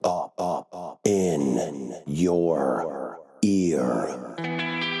in your ear.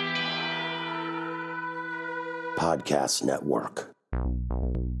 Podcast Network.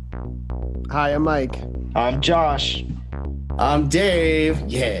 Hi, I'm Mike. I'm Josh. I'm Dave.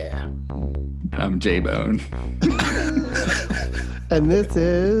 Yeah. I'm J-Bone. And this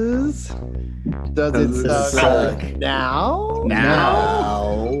is Does It Suck Now?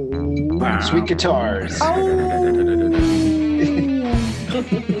 Now. Sweet guitars.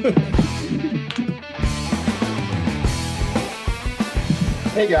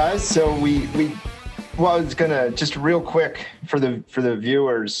 Hey guys, so I was gonna just real quick for the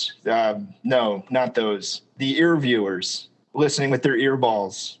viewers. No, not those. The ear viewers listening with their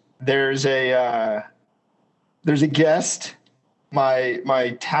earballs. There's a guest.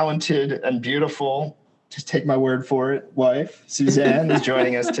 My talented and beautiful, just take my word for it, wife Suzanne is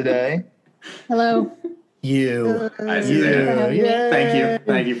joining us today. Hello. You. Hi, Suzanne. Yeah.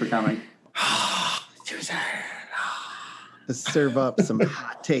 Thank you for coming. To serve up some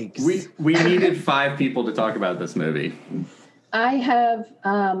hot takes. We needed 5 people to talk about this movie. I have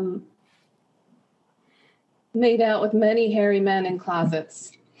made out with many hairy men in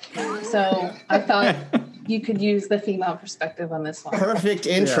closets. So I thought you could use the female perspective on this one. Perfect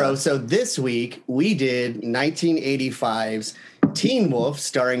intro. Yeah. So this week we did 1985's Teen Wolf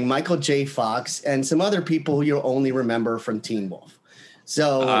starring Michael J. Fox and some other people who you'll only remember from Teen Wolf.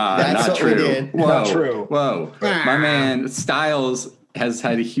 So that's what we did. Whoa, Not true. Whoa. My man Styles has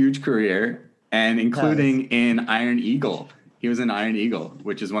had a huge career, and including in Iron Eagle. He was in Iron Eagle,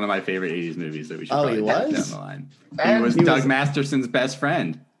 which is one of my favorite 80s movies that we should probably talk down the line. And He was he Doug was- Masterson's best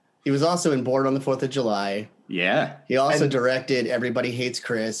friend. He was also in Born on the 4th of July. Yeah. He also And- directed Everybody Hates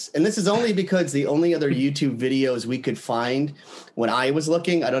Chris. And this is only because the only other YouTube videos we could find when I was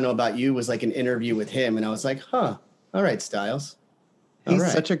looking, I don't know about you, was like an interview with him. And I was like, all right, Styles. All He's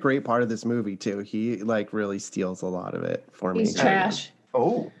right. such a great part of this movie, too. He, really steals a lot of it for me. He's trash.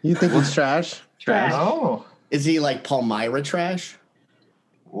 Oh. You think he's trash? Trash. Oh. Is he like Palmyra trash?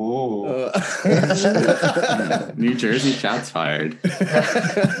 Ooh. New Jersey shots fired.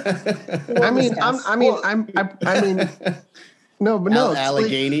 I mean, no, but no.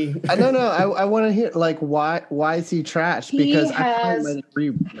 Allegheny. I don't know. I want to hear, why is he trash? He Because I has might agree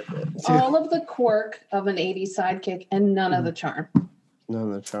with it. All of the quirk of an 80s sidekick and none of the charm. None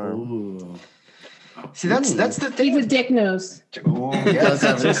of the charm. Ooh. See, that's the thing. He's a dick nose. Ooh, yes,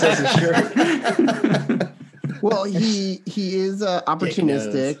 this is sure. Well, he is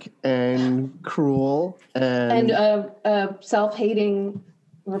opportunistic and cruel And self-hating,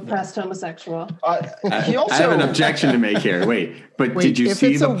 repressed homosexual. He also. I have an objection to make here. Wait, did you if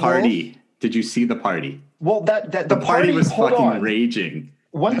see it's the a party? Did you see the party? Well, the The party was hold fucking on. raging.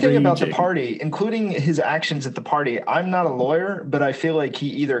 One thing about the Raging. party, including his actions at the party, I'm not a lawyer, but I feel like he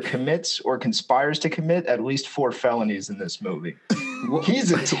either commits or conspires to commit at least 4 felonies in this movie.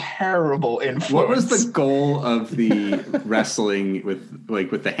 He's a terrible influence. What was the goal of the wrestling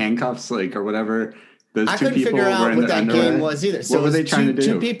with the handcuffs, or whatever? Those I 2 couldn't people figure were out in what their that underwear. game was either. So What were it they was trying to do?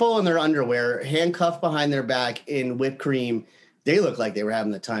 2 people in their underwear, handcuffed behind their back in whipped cream. They looked like they were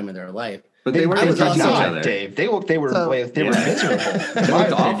having the time of their life. But they were I was touching each also- other. Dave. They were Yeah. miserable. They in my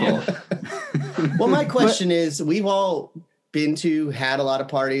looked opinion. awful. Well, my question is, we've all had a lot of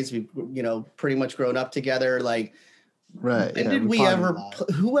parties. We've, pretty much grown up together. Like, Right. and yeah, did we partied a ever,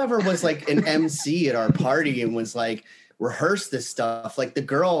 lot. whoever was like an MC at our party and was like, rehearse this stuff, like the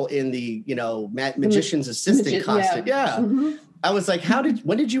girl in the, magician's assistant costume. Yeah. Mhm. I was like,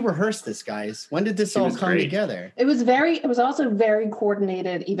 when did you rehearse this, guys? When did this She all was come great. together? It was also very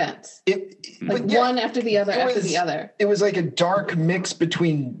coordinated events. One after the other after the other. It was like a dark mix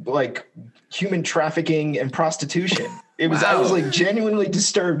between human trafficking and prostitution. I was like genuinely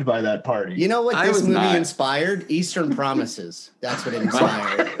disturbed by that party. You know what I this was movie not. inspired? Eastern Promises. That's what it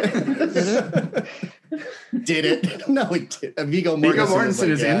inspired. Did it? No, it did. Viggo Mortensen, Viggo was Mortensen like,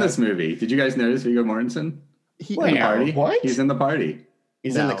 is in this movie. Did you guys notice Viggo Mortensen? He, In the party? What? He's in the party.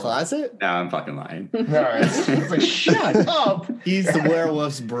 He's in the No. closet? No, I'm fucking lying. All right. It's like, shut up. He's the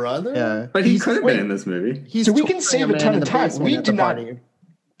werewolf's brother? yeah. But he could have wait. been in this movie. He's So we can torturing save a man ton in of the time. basement We at do the not- party.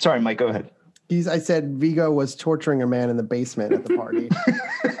 Sorry, Mike, go ahead. I said Vigo was torturing a man in the basement at the party.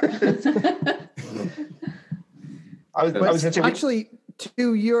 I was going to say, Actually,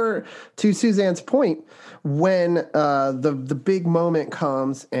 to Suzanne's point, when the big moment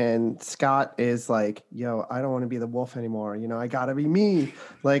comes and Scott is like, "Yo, I don't want to be the wolf anymore. I gotta be me.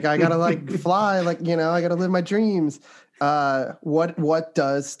 Like, I gotta fly. I gotta live my dreams." What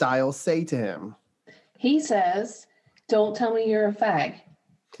does Styles say to him? He says, "Don't tell me you're a fag."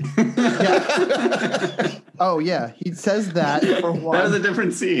 Oh yeah, he says that for one. That was a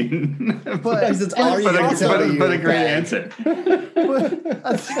different scene. But It's all you can tell you. But a great answer.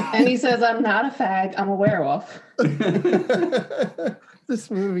 And he says, I'm not a fag, I'm a werewolf. This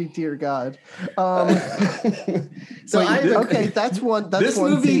movie, dear God. Okay, that's one. That's This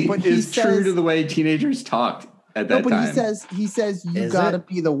one movie scene, but is true to the way teenagers talked at that time. he says you Is gotta it?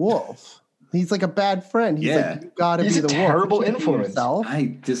 be the wolf. He's like a bad friend. He's Yeah. like, you gotta He's be a the terrible wolf. You can't be influence. yourself.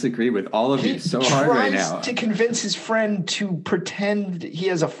 I disagree with all of He you so hard right tries now. to convince his friend to pretend he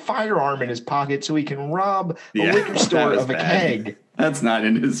has a firearm in his pocket so he can rob a liquor store that was of a bad. keg. That's not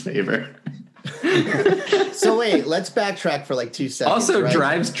in his favor. So wait, let's backtrack for like 2 seconds. Also right?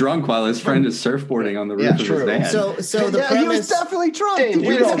 drives drunk while his friend is surfboarding on the roof Yeah, of his true. van. So the Yeah, he was premise. definitely drunk. Dave, Dude,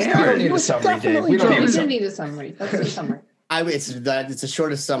 we he don't was need definitely- a he was summary, Dave. definitely We don't We need a drunk. do need a summary. That's the summary. It's the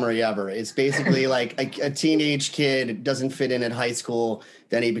shortest summary ever. It's basically like a teenage kid doesn't fit in at high school,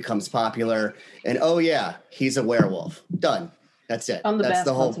 then he becomes popular, and oh yeah, he's a werewolf. Done. That's it. On the that's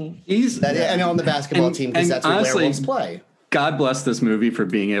the basketball whole team. And on the basketball And- team because and that's what honestly, werewolves play. God bless this movie for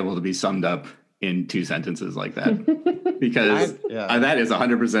being able to be summed up in 2 sentences like that. Because that is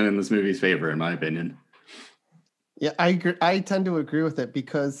 100% in this movie's favor, in my opinion. Yeah, I agree. I tend to agree with it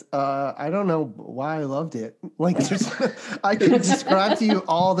because I don't know why I loved it. Like, I could describe to you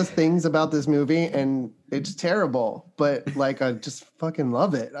all the things about this movie, and it's terrible. But like, I just fucking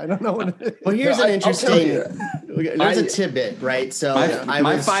love it. I don't know what it is. Well, here's No, an I'll tell interesting. you. There's a tidbit, right? So My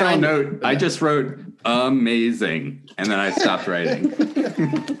was final trying to- note, I just wrote amazing, and then I stopped writing.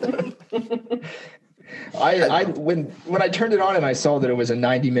 When I turned it on and I saw that it was a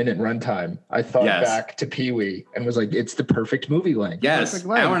 90-minute runtime, I thought Yes. back to Pee-wee and was like, it's the perfect movie length. Yes, Perfect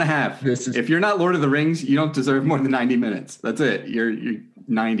length. hour and a half. This is- If you're not Lord of the Rings, you don't deserve more than 90 minutes. That's it. You're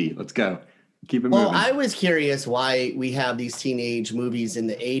 90. Let's go. Keep it Well, moving. I was curious why we have these teenage movies in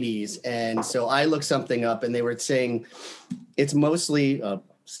the 80s. And so I looked something up and they were saying it's mostly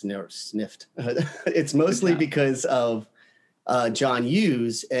sniffed. It's mostly because of John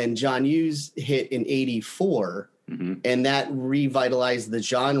Hughes, and John Hughes hit in 84. Mm-hmm. And that revitalized the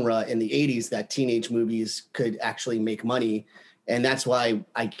genre in the 80s that teenage movies could actually make money. And that's why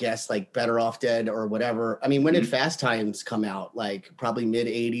I guess like Better Off Dead or whatever. I mean, when did Fast Times come out? Like probably mid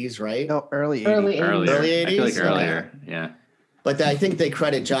 80s, right? No, early 80s. Early 80s. Earlier. Early I feel like 80s? earlier. Yeah. But I think they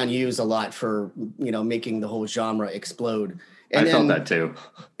credit John Hughes a lot for, making the whole genre explode. And I felt that too.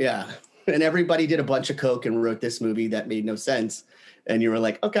 Yeah. And everybody did a bunch of coke and wrote this movie that made no sense. And you were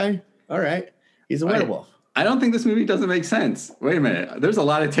like, okay, all right. He's a werewolf. I don't think this movie doesn't make sense. Wait a minute. There's a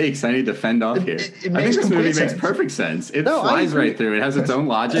lot of takes I need to fend off here. It I think makes this movie complete makes sense. perfect sense. It No, I flies agree. right through. It has its own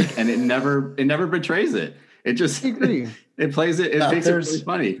logic, and it never betrays it. It just I agree. it plays it. It makes it really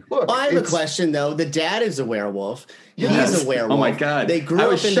funny. Look, Well, I have a it's- question, though. The dad is a werewolf. Yes. He's a werewolf. Oh my God. They grew I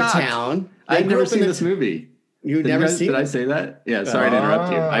up was in the shocked. town. I've never seen this movie. You've never seen Did I it? say that? Yeah, sorry to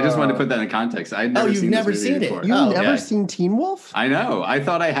interrupt you. I just wanted to put that in context. I'd never you've seen never this movie seen it. before. You've Oh, never yeah. seen Teen Wolf? I know. I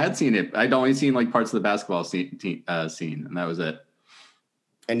thought I had seen it. I'd only seen like parts of the basketball scene, and that was it.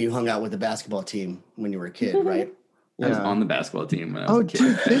 And you hung out with the basketball team when you were a kid, right? I was Yeah. on the basketball team when I was Oh, a kid.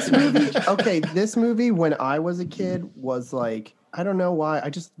 dude, this movie. Okay, this movie when I was a kid was like, I don't know why. I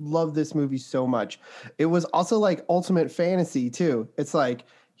just love this movie so much. It was also like ultimate fantasy too. It's like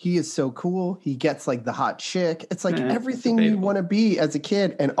he is so cool. He gets like the hot chick. It's like That's everything you debatable. want to be as a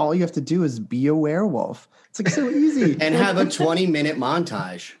kid, and all you have to do is be a werewolf. It's like so easy. And have a 20-minute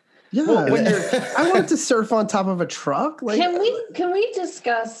montage. Yeah, I wanted to surf on top of a truck. Like, Can we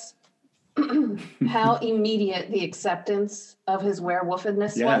discuss how immediate the acceptance of his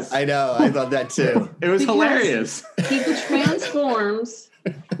werewolfness Yes. was? I know. I thought that too. It was Because- hilarious. He transforms,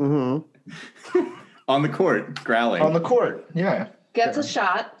 mhm. On the court, growling. on the court. Yeah. gets a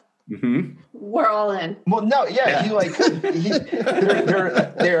shot. Mhm. We're all in. Well, no, yeah,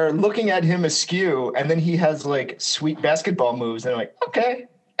 they're looking at him askew, and then he has like sweet basketball moves, and they're like, okay.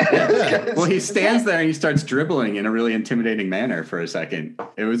 Well, he stands there and he starts dribbling in a really intimidating manner for a second.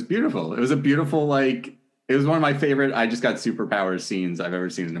 It was beautiful. It was a beautiful, like, it was one of my favorite I just got superpowers scenes I've ever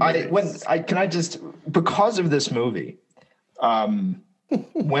seen in a movie. Because of this movie,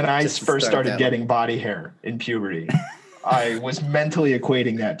 when I Just to first start started that getting body hair in puberty, I was mentally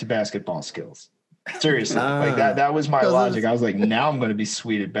equating that to basketball skills. Seriously, like that was my logic. I was like, now I'm going to be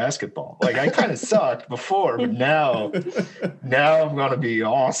sweet at basketball. Like I kind of sucked before, but now I'm going to be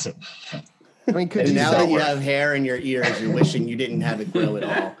awesome. I mean, could And you now that say, you have hair in your ears, you're wishing you didn't have it grow at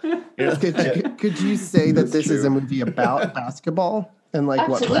all. could you say that this is true. a movie about basketball and like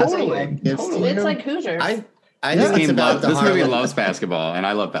what Absolutely. basketball gives to Totally. you? It's like Hoosiers. I This, think it's about this movie loves basketball, and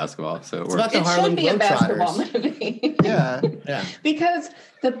I love basketball. So it's about the Harlem should be a basketball Globetrotters. movie. Yeah. Yeah. Because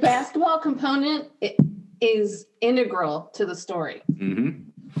the basketball component is integral to the story. Mm-hmm.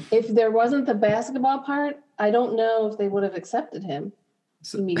 If there wasn't the basketball part, I don't know if they would have accepted him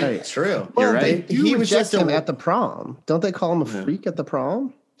immediately. Right. True. Well, right. he was just him at the prom. Don't they call him a freak at the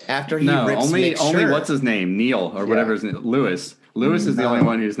prom? After he No, rips only Mick's shirt. what's his name, Neil or whatever his name, Lewis. Lewis is the only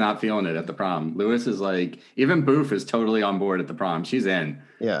one who's not feeling it at the prom. Lewis is like, even Boof is totally on board at the prom. She's in.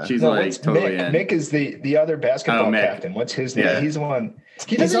 Yeah. She's No, like what's totally Mick? in. Mick is the other basketball Mick. captain. What's his name? Yeah. He's the one.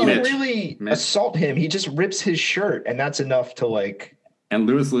 He doesn't even Mitch. really Mitch. assault him. He just rips his shirt, and that's enough to like. And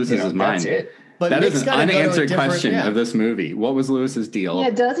Lewis loses his mind. That's it. But That Mick's is an gotta go to a unanswered different- question yeah. of this movie. What was Lewis's deal? Yeah,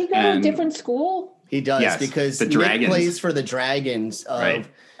 does he go to a And- different school? He does Yes, because the Mick Dragons. plays for the Dragons of Right.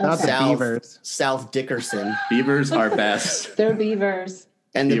 Not the South, Beavers. South Dickerson. Beavers are best. They're beavers.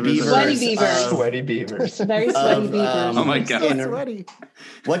 And the Beavers Beavers. are- Sweaty Beavers. Sweaty Beavers. Very sweaty Of, beavers. Oh my God. Inter- Sweaty.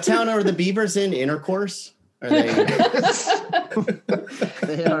 What town are the Beavers in? Intercourse? Are they?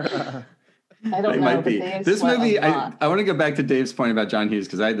 They are. I don't They know, might but be. they This sweat movie, a lot. I want to go back to Dave's point about John Hughes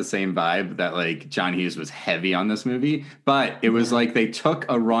because I had the same vibe that like John Hughes was heavy on this movie, but it was like they took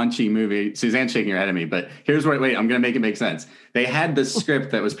a raunchy movie. Suzanne's shaking her head at me, but here's what. Wait, I'm going to make it make sense. They had this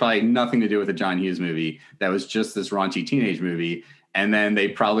script that was probably nothing to do with a John Hughes movie. That was just this raunchy teenage movie, and then they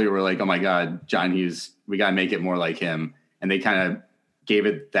probably were like, "Oh my God, John Hughes, we got to make it more like him," and they kind of gave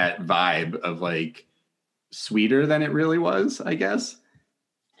it that vibe of like sweeter than it really was, I guess.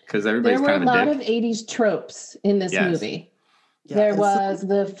 Because everybody's There were a kind of lot a of dick. 80s tropes in this Yes. movie. Yeah, There it's- was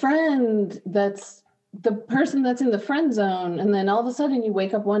the friend that's the person that's in the friend zone, and then all of a sudden you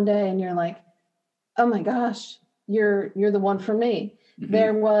wake up one day and you're like, "Oh my gosh, you're the one for me." Mhm.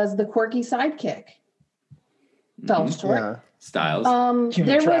 There was the quirky sidekick. Fell short. Yeah. Styles.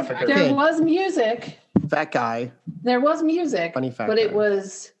 Human There trafficker. was music. Fat guy. There was music, Funny fact but it guy.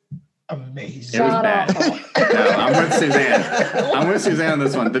 was Amazing. It was god bad. awful. No, I'm with Suzanne. I'm with Suzanne on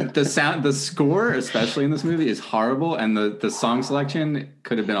this one. The sound, the score, especially in this movie, is horrible, and the song selection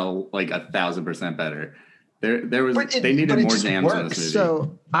could have been like 1,000% better. There was But it- they needed but it more just jams in this works. movie.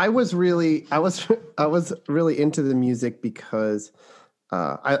 So I was really into the music because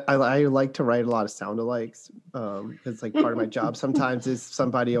I like to write a lot of sound alikes. It's like part of my job. Sometimes is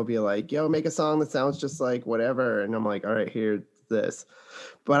somebody will be like, "Yo, make a song that sounds just like whatever," and I'm like, "All right, here's this."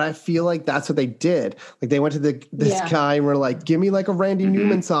 But I feel like that's what they did. Like they went to this Yeah. guy and were like, "Give me like a Randy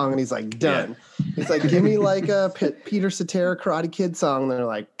Newman song," and he's like, "Done." He's like, "Give me like a Peter Cetera Karate Kid song," and they're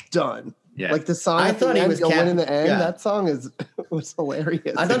like, "Done." Yeah. Like the song I at the thought he end, was you'll win in the cap- end. yeah. That song was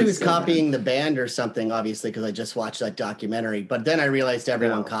hilarious. I thought he was so good. copying the band or something, obviously, because I just watched that documentary. But then I realized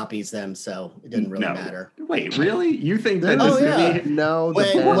everyone No. copies them, so it didn't really no. matter. Wait, really? You think that Oh, this yeah. movie? No, the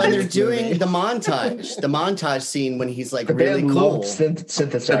When band they're is doing movie. the montage scene when he's like The really band cool. loved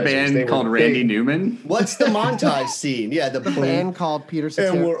synthesizers. A band They were called Randy big. Newman? What's the montage scene? Yeah, the band called Peter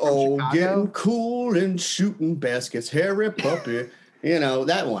Cetera and we're from all Chicago. getting cool and shooting baskets, hairy puppy. You know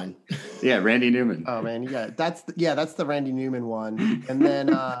that one. Yeah, Randy Newman. Oh man, that's the Randy Newman one. And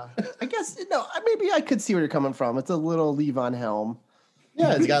then I guess maybe I could see where you're coming from. It's a little Levon Helm,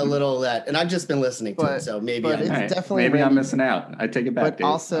 Yeah, it's got a little of that, and I've just been listening to it, so maybe. but I it's All right, definitely maybe I'm Randy- missing out. I take it back, But Dave. I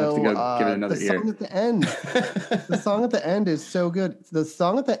also, have to go give it another the ear. song at the end. The song at the end is so good. The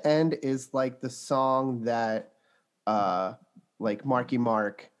song at the end is like the song that, like Marky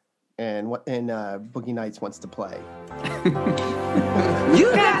Mark and Boogie Nights wants to play.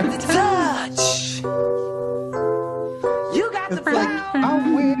 You got the touch. You got the It's like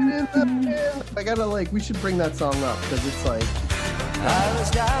I'll win in the end. I gotta we should bring that song up because it's like. I was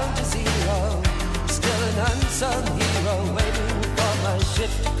down to zero, still an unsung hero, waiting for my ship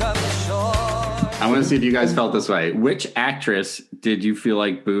to come ashore. I want to see if you guys felt this way. Which actress did you feel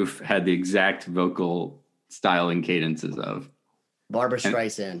like Boof had the exact vocal style and cadences of? Barbara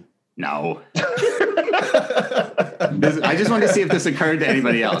Streisand. No. I just wanted to see if this occurred to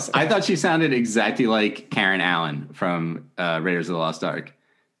anybody else. I thought she sounded exactly like Karen Allen from Raiders of the Lost Ark.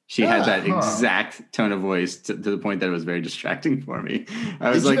 She had that exact tone of voice to the point that it was very distracting for me. I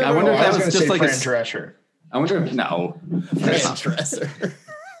was like, I wonder if that was just like Fran a... Drescher. I wonder if... No. Fran Dresser.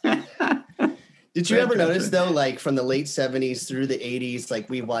 Did you ever notice though, like from the late 70s through the 80s, like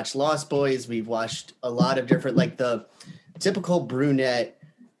we watched Lost Boys, we've watched a lot of different, like the typical brunette,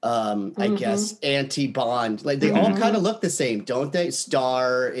 I guess, anti-Bond. Like they all kind of look the same, don't they?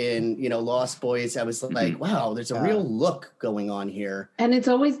 Star in, Lost Boys. I was like, wow, there's a real look going on here. And it's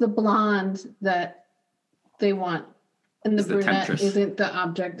always the blonde that they want. And the It's the brunette temptress. isn't the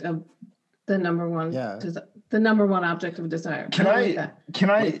object of the number one Yeah. the number one object of desire. Can I?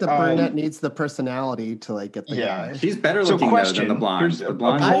 Like the brunette needs the personality to like get the guy. She's better looking though than the blonde. The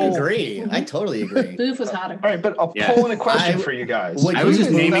blonde. I agree. I totally agree. Boof was hotter. All right, but a poll and a question for you guys. I was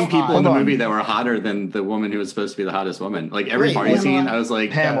just naming people in the movie that were hotter than the woman who was supposed to be the hottest woman. Like every party scene, I was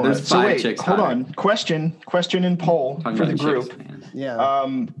like, Pamela. there's 5 chicks. Hold on. Question and poll for the group.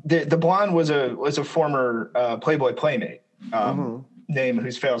 The blonde was a former Playboy playmate. Name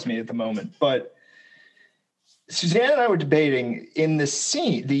whose fails me at the moment, but Suzanne and I were debating in the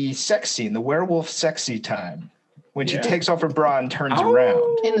scene, the sex scene, the werewolf sexy time, when she takes off her bra and turns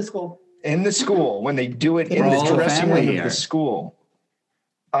around. In the school. In the school, when they do it in the dressing room of the school.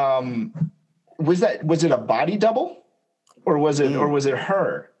 Was it a body double? Or was it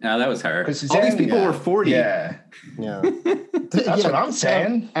her? No, that was her. Because all these people were 40. Yeah. That's what I'm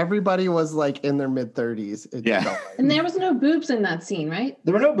saying. Everybody was like in their mid-30s. And there was no boobs in that scene, right?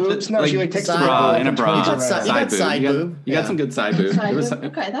 There were no boobs. No, she like takes the bra in a bra. You got side boob. You got some good side boob.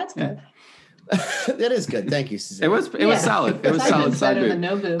 Okay, that's good. That is good. Thank you, Suzanne. It was solid. It was solid side boob.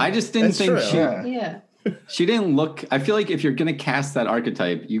 No boob. I just didn't think she didn't look. I feel like if you're gonna cast that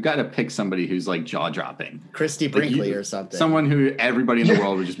archetype, you got to pick somebody who's like jaw dropping, Christy Brinkley or something. Someone who everybody in the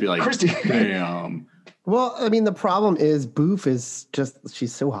world would just be like, Christy. Damn. Well, I mean, the problem is Boof is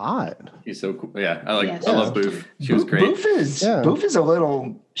she's so hot. He's so cool. Yeah, I love Boof. She was great. Boof is a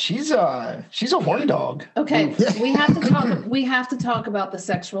little. She's a horn dog. Okay, we have to talk about the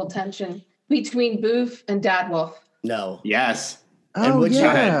sexual tension between Boof and Dad Wolf. No. Yes. Oh,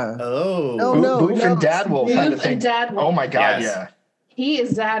 yeah. Boof and Dad Wolf. Boof and Dad Wolf. Oh my God, Yes. yeah. He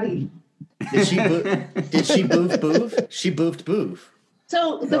is zaddy. Did she boof Boof? She boofed Boof.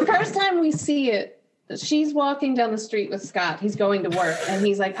 So the first time we see it, she's walking down the street with Scott. He's going to work, and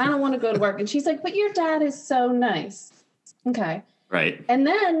he's like, I don't want to go to work. And she's like, but your dad is so nice. Okay. Right. And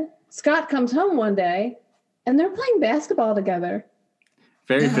then Scott comes home one day, and they're playing basketball together.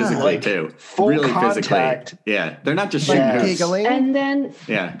 Very physically, too. Full really contact. physically. Yeah. They're not just shooting hoops. Giggling. And then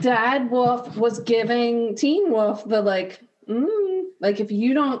Yeah. Dad Wolf was giving Teen Wolf the like if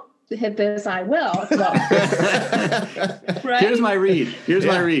you don't hit this, I will. Right? Here's my read.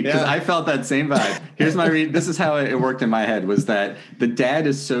 Because I felt that same vibe. Here's my read. This is how it worked in my head, was that the dad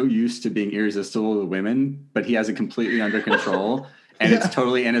is so used to being irresistible to women, but he has it completely under control, and it's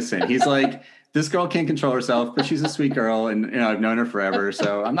totally innocent. He's like, this girl can't control herself, but she's a sweet girl, and I've known her forever,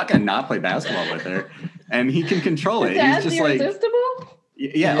 so I'm not going to not play basketball with her. And he can control it. Dad's He's just irresistible?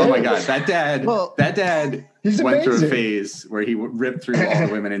 yeah. Oh my God, that dad went through a amazing. phase where he ripped through all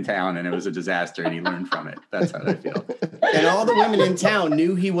the women in town, and it was a disaster, and he learned from it. That's how I feel. And all the women in town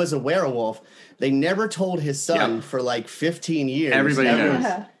knew he was a werewolf. They never told his son for like 15 years. Everybody knows.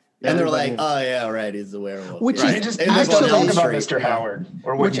 Yeah. And they're like, oh yeah, right, he's the werewolf. Which Right. is Just actually talk about Mr. Howard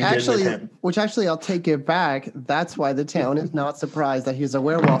or what which you actually, did with him. which actually, I'll take it back. That's why the town is not surprised that he's a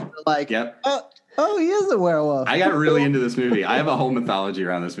werewolf. They're like, Yep. oh, he is a werewolf. I got really into this movie. I have a whole mythology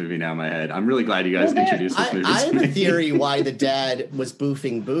around this movie now in my head. I'm really glad you guys introduced this movie. I to have a me. theory why the dad was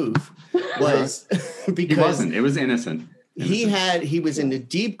boofing Boof was because He wasn't. It was innocent. he was in a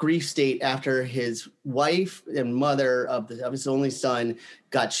deep grief state after his wife and mother of his only son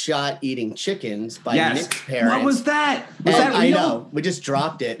got shot eating chickens by Nick's parents. What was that? Was And that real? I know. We just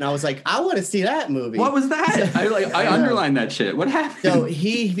dropped it, and I was like, I want to see that movie. What was that? I underlined that shit. What happened? So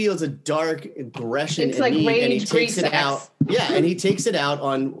he feels a dark aggression It's in like need, and he rage, takes grief, it out. Yeah, and he takes it out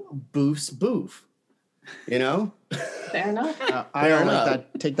on Boof's Boof. You know? Fair enough. I don't like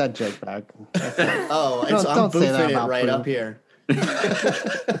that. Take that joke back. Oh, Don't- I'm don't say that boofing it about right Boof. up here.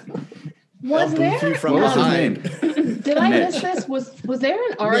 Was I'll boof there? you from What was his behind. name? Did I Mitch. miss this? Was there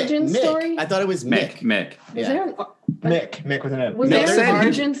an origin Mick. story? I thought it was Mick. Mick. Was there an, Mick with an M. was Mick there said an he-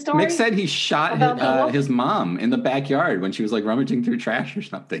 origin story? Mick said he shot about the wolf? his mom in the backyard when she was like rummaging through trash or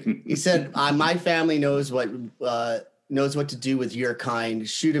something. He said, "My family knows what to do with your kind.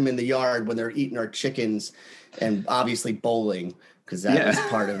 Shoot them in the yard when they're eating our chickens, and obviously bowling because that was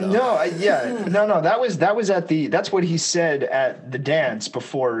part of the." No. That was at the. That's what he said at the dance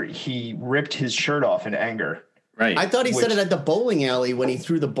before he ripped his shirt off in anger. Right. I thought he said it at the bowling alley when he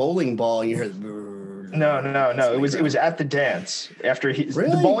threw the bowling ball. And you heard. No. It was at the dance after he.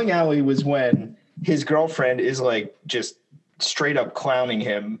 Really? The bowling alley was when his girlfriend is like just straight up clowning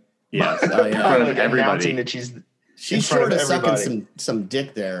him. Yes. Oh, yeah. In front of Like, everybody. announcing that she's She's front of sort of sucking everybody. some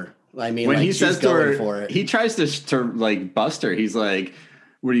dick there. I mean, When like, he she's says to going her, for it. he tries to like bust her. He's like,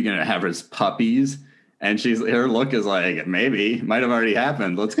 "What are you gonna have her as puppies?" And her look is like, maybe, might have already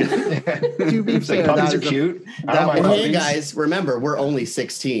happened. Let's go. To be fair, puppies are cute. Hey guys, remember, we're only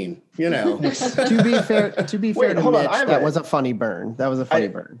 16. You know. to be fair to Mitch, that was a funny burn. That was a funny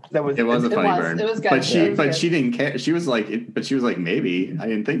burn. It was a funny burn. It was good. But she didn't care. She was like, maybe. I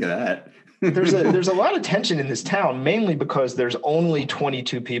didn't think of that. There's a lot of tension in this town, mainly because there's only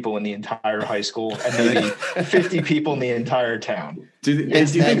 22 people in the entire high school and maybe 50 people in the entire town. Do you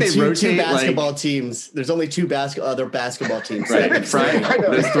think they rotate two basketball teams? There's only two other basketball teams. Right. Friday,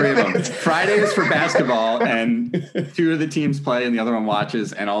 there's 3 of them. Friday is for basketball, and 2 of the teams play, and the other one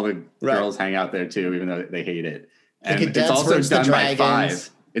watches, and all the girls hang out there too, even though they hate it. And it's also done by 5.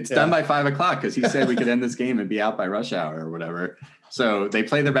 It's done by 5 o'clock because he said we could end this game and be out by rush hour or whatever. So they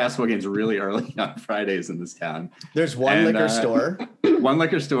play their basketball games really early on Fridays in this town. There's one liquor store. One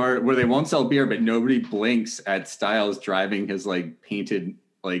liquor store where they won't sell beer, but nobody blinks at Styles driving his like painted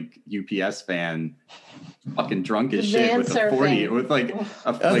like UPS van, fucking drunk as shit with a 40, with like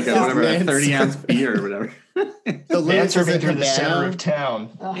a 30-ounce beer or whatever. The man surfing through the center of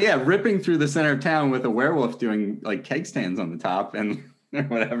town. Yeah, ripping through the center of town with a werewolf doing like keg stands on the top and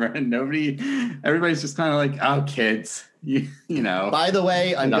whatever, and everybody's just kind of like, oh, kids. You know. By the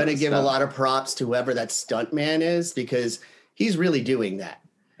way, I'm going to give a lot of props to whoever that stunt man is because he's really doing that.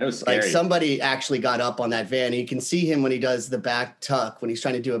 It was scary. Like somebody actually got up on that van. You can see him when he does the back tuck, when he's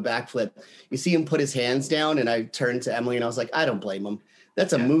trying to do a backflip. You see him put his hands down, and I turned to Emily and I was like, I don't blame him.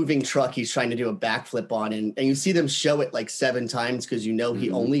 That's a moving truck he's trying to do a backflip on. And you see them show it like 7 times because you know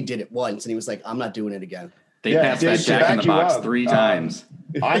he only did it once. And he was like, I'm not doing it again. They passed that Jack in the Box 3 times.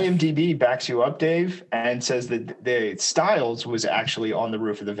 IMDb backs you up, Dave, and says that the Styles was actually on the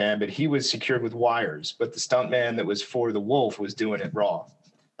roof of the van, but he was secured with wires. But the stuntman that was for the wolf was doing it raw.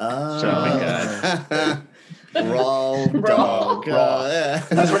 Oh, so, my God. Raw dog. Raw.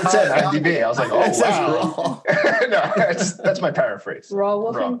 That's what it said, IMDb. I was like, oh, wow. No, that's my paraphrase. Raw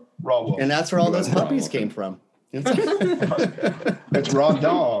wolf. Raw wolf. And that's where all those puppies came from. It's raw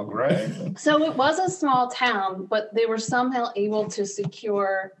dog, right? So it was a small town, but they were somehow able to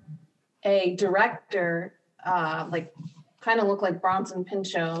secure a director, like kind of looked like Bronson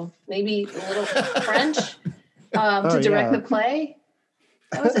Pinchot, maybe a little French, to direct the play.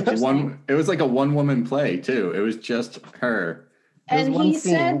 That was interesting. It was like a 1-woman play too. It was just her.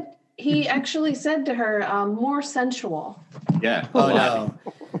 And he actually said to her, more sensual. Yeah. Oh, no.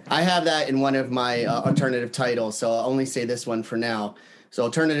 I have that in one of my alternative titles, so I'll only say this one for now. So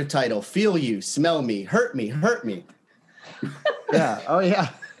alternative title, feel you, smell me, hurt me, hurt me. Yeah. Oh, yeah.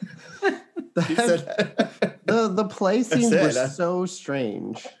 The play scenes were so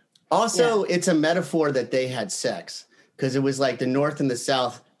strange. Also, it's a metaphor that they had sex because it was like the North and the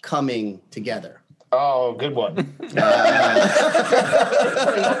South coming together. Oh, good one. All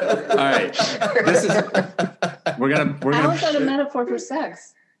right. We're gonna. How is that a metaphor for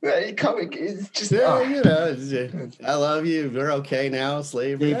sex? It's just I love you. We're okay now.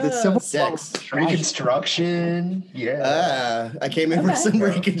 Slavery, sex, Reconstruction. Yeah. I came in for some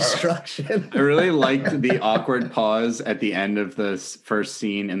Reconstruction. I really liked the awkward pause at the end of the first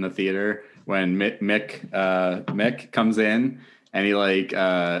scene in the theater when Mick comes in and he like.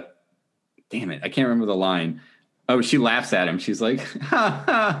 Damn it, I can't remember the line. Oh, she laughs at him. She's like, ha,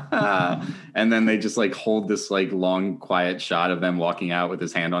 ha, ha. And then they just like hold this like long, quiet shot of them walking out with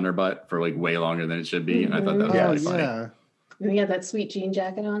his hand on her butt for like way longer than it should be. And I thought that was really funny. He had that sweet jean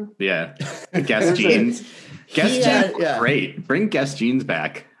jacket on. Yeah. Guess jeans. Guess jeans were great. Bring Guess jeans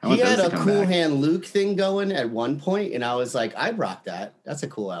back. He had a Cool Hand Luke thing going at one point, and I was like, I'd rock that. That's a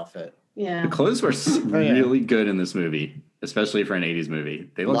cool outfit. Yeah. The clothes were really good in this movie. Especially for an 80s movie.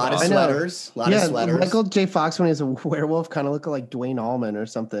 They look awesome. A lot of sweaters. Michael J. Fox, when he was a werewolf, kind of looked like Dwayne Allman or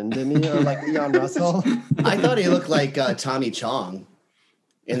something, didn't he? Or like Leon Russell. I thought he looked like Tommy Chong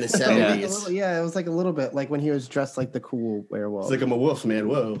in the 70s. Yeah, it was like a little bit like when he was dressed like the cool werewolf. It's like, I'm a wolf, man.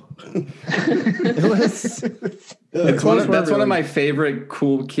 Whoa. It was... That's one of my favorite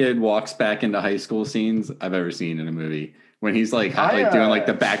cool kid walks back into high school scenes I've ever seen in a movie. When he's like doing like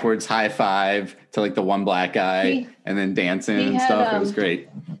the backwards high five to like the one black guy and then dancing and stuff. It was great.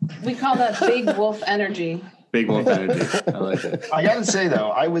 We call that big wolf energy. Big wolf energy. I like it. I gotta say though,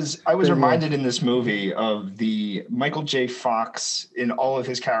 I was reminded in this movie of the Michael J. Fox in all of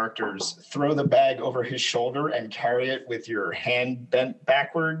his characters throw the bag over his shoulder and carry it with your hand bent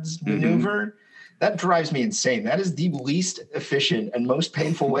backwards maneuver. That drives me insane. That is the least efficient and most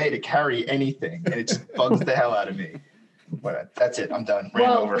painful way to carry anything, and it just bugs the hell out of me. But that's it. I'm done. Ran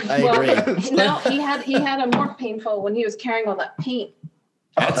over. I agree. No, he had a more painful when he was carrying all that paint.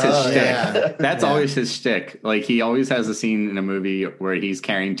 That's his shtick. Yeah. That's always his shtick. Like he always has a scene in a movie where he's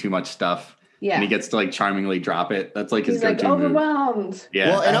carrying too much stuff Yeah. And he gets to like charmingly drop it. That's like his He's like go-to move. overwhelmed. Yeah.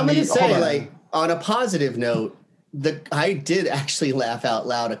 Well, and I'm going to hold say, on. like, on a positive note, I did actually laugh out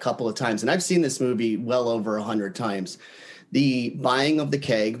loud a couple of times, and I've seen this movie well over 100 times. The buying of the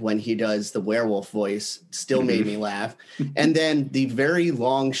keg when he does the werewolf voice still made me laugh. And then the very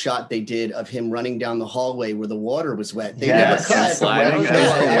long shot they did of him running down the hallway where the water was wet. They Yes, never cut. yes, sliding. Yeah. That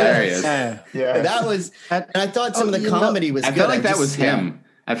was hilarious. Yeah. That was, and I thought some of the comedy was I good. felt like that just- was him.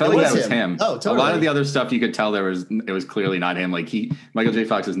 I felt It like was that was him. him. Oh, A lot totally. of the other stuff you could tell it was clearly not him. Like Michael J.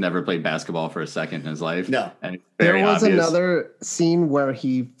 Fox has never played basketball for a second in his life. No. And it's There very was obvious. another scene where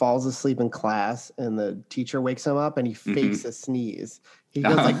he falls asleep in class and the teacher wakes him up and he fakes a sneeze. He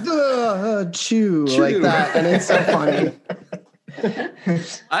goes like, chew, like that. And it's so funny.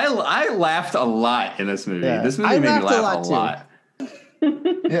 I laughed a lot in this movie. Yeah. This movie I made me laughed a laugh a lot, lot.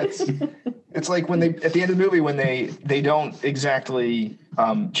 Yeah, it's like when they at the end of the movie when they don't exactly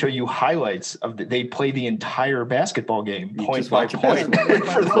show you highlights of they play the entire basketball game You point just by watch a point basketball game.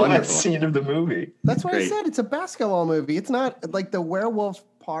 for the Wonderful. last scene of the movie. That's why I Great. said it's a basketball movie. It's not like the werewolf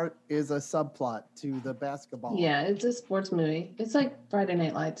part is a subplot to the basketball. Yeah, it's a sports movie. It's like Friday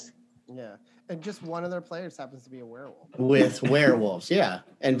Night Lights. Yeah. And just one of their players happens to be a werewolf. with werewolves, yeah.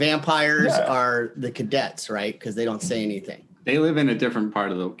 And vampires Yeah. are the cadets, right? Because they don't say anything. They live in a different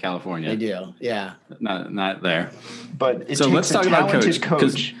part of California. They do, yeah. Not there. But it So takes let's a talk about talented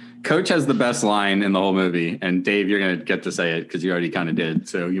Coach. Coach has the best line in the whole movie, and Dave, you're going to get to say it because you already kind of did.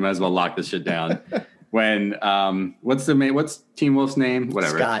 So you might as well lock this shit down. When what's Teen Wolf's name?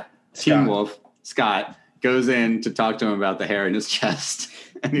 Whatever. Scott. Teen Scott. Wolf Scott goes in to talk to him about the hair in his chest,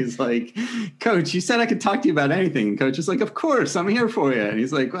 and he's like, "Coach, you said I could talk to you about anything." And Coach is like, "Of course, I'm here for you." And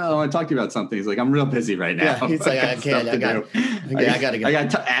he's like, "Well, I want to talk to you about something." He's like, "I'm real busy right now." Yeah, he's like, "I got can't, stuff I to got- do." I gotta go. I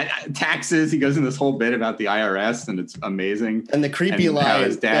got taxes. He goes in this whole bit about the IRS, and it's amazing. And the creepy and line. how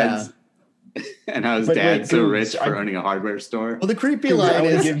his dad's and how his But dad's so Goobs, rich for owning a hardware store. Well, the creepy Dude, I line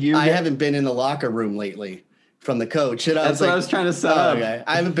wanna is give you I the- haven't been in the locker room lately from the coach. And That's what I was trying to set up. Okay.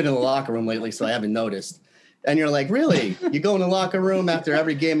 I haven't been in the locker room lately, so I haven't noticed. And you're like, really? You go in the locker room after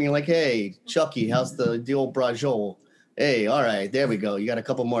every game and you're like, hey, Chucky, how's the old Brajol? Hey, all right, there we go. You got a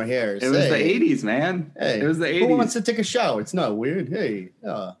couple more hairs. It was the Hey. 80s, man. Hey, It was the Who wants 80s. to take a shower? It's not weird. Hey,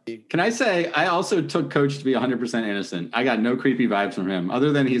 Can I say, I also took Coach to be 100% innocent. I got no creepy vibes from him,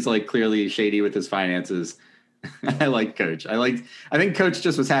 other than he's like clearly shady with his finances. I like Coach. I think Coach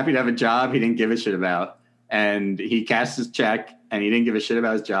just was happy to have a job he didn't give a shit about. And he cashed his check and he didn't give a shit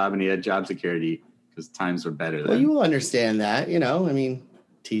about his job and he had job security because times were better well, then. you understand that, I mean,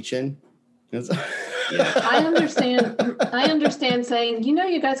 teaching. I understand saying,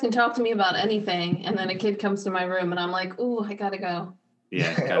 you guys can talk to me about anything, and then a kid comes to my room and I'm like, ooh, I gotta go.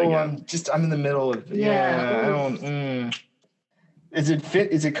 Yeah, gotta Oh, go. I'm in the middle of Yeah. I don't. Is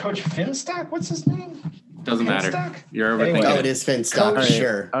it Coach Finstock? What's his name? Doesn't matter. Finstock? You're Anyway. overthinking Oh, it. it is Finstock, Coach-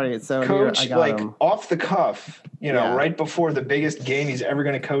 sure. All right, so Coach, here, I got like him. off the cuff, Yeah. right before the biggest game he's ever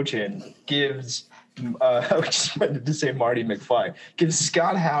going to coach in, gives. I just wanted to say Marty McFly gives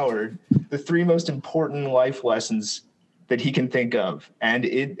Scott Howard the three most important life lessons that he can think of, and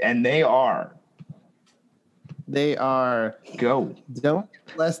they are They are go. don't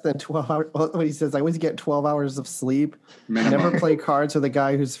less than 12 hours. What he says, I always get 12 hours of sleep. Minimum. Never play cards with a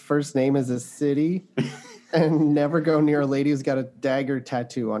guy whose first name is a city. And never go near a lady who's got a dagger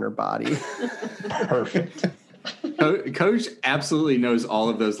tattoo on her body. Perfect. Coach absolutely knows all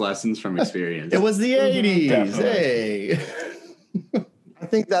of those lessons from experience. It was the 80s. Definitely. Hey. I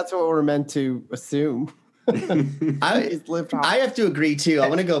think that's what we're meant to assume. He's lived I have to agree too. I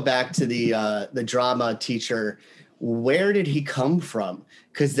want to go back to the drama teacher. Where did he come from?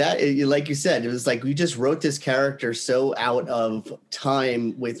 Because that, like you said, it was like we just wrote this character so out of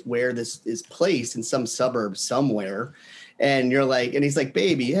time with where this is placed in some suburb somewhere. And you're like, and he's like,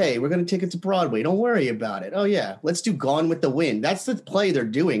 baby, hey, we're going to take it to Broadway. Don't worry about it. Oh, yeah. Let's do Gone with the Wind. That's the play they're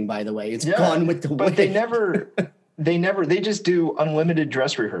doing, by the way. It's Gone with the Wind. But they just do unlimited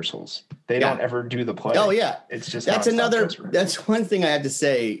dress rehearsals. They don't ever do the play. Oh, yeah. It's just That's nonstop another, dress rehearsals. that's one thing I have to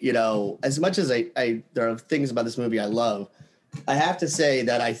say, as much as I there are things about this movie I love, I have to say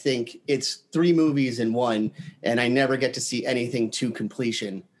that I think it's 3 movies in one, and I never get to see anything to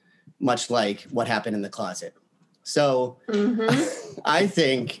completion, much like what happened in the closet. So I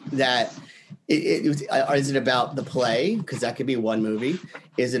think that is it about the play? Because that could be one movie.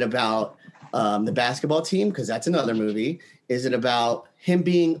 Is it about the basketball team? Because that's another movie. Is it about him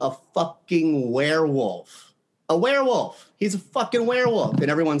being a fucking werewolf? A werewolf. He's a fucking werewolf. And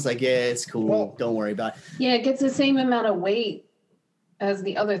everyone's like, yeah, it's cool. Well- Don't worry about it. Yeah, it gets the same amount of weight as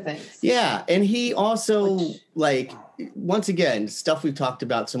the other things. Yeah, and he also like once again stuff we've talked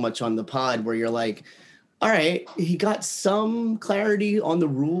about so much on the pod, where you're like, all right, he got some clarity on the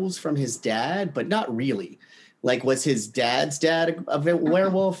rules from his dad, but not really. Like, was his dad's dad a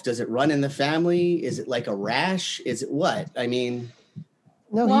werewolf? Does it run in the family? Is it like a rash? Is it what? I mean,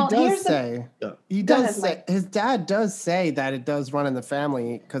 no, Well, he does here's the- say he Go does ahead, say Mike. his dad does say that it does run in the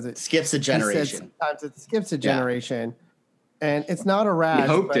family because it skips a he said generation. sometimes it skips a generation, and it's not a rash. He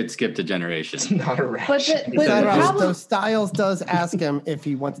hoped but it skipped a generation. Not a rash. But it's the not a rash. problem, Though Styles does ask him if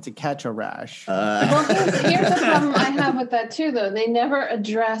he wants to catch a rash. well, here's the problem I have with that too, though. They never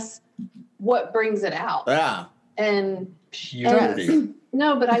address what brings it out. Yeah. And Puberty.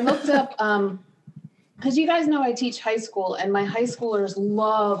 no, but I looked up because you guys know I teach high school, and my high schoolers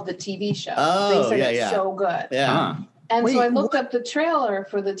love the TV show. Oh, they said yeah, it's yeah. so good. Yeah. Huh. And Wait, so I looked up the trailer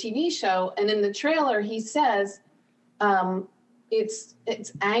for the TV show, and in the trailer he says it's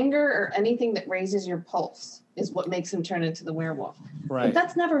anger or anything that raises your pulse is what makes him turn into the werewolf. Right. But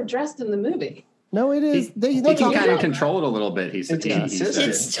that's never addressed in the movie. No, it is. He They can talk kind of about- control it a little bit. He said. It's he consistent. said.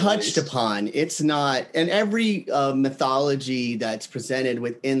 It's touched upon. It's not, and every mythology that's presented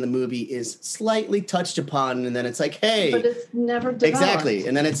within the movie is slightly touched upon, and then it's like, hey, But it's never developed. exactly,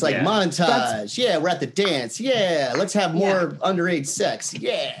 and then it's like Yeah. montage. Yeah, we're at the dance. Yeah, let's have more underage sex.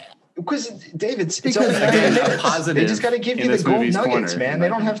 Yeah, Because David, it's Because- only 90 Again, a minutes. positive They just got to give in you the this gold movie's nuggets, corner, man. in They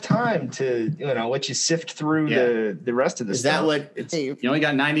my don't have time to let you sift through Yeah. the rest of the is stuff. that what? It's Dave, You only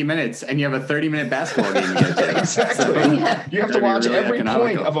got 90 minutes, and you have a 30-minute basketball game to get to. exactly. Yeah. You have to That'd be watch really every point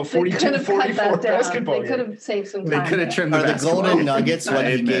economical. of a They could have cut 42-44 that down. basketball They could game. have saved some They time. could have there. trimmed the Are the basketball. golden nuggets I what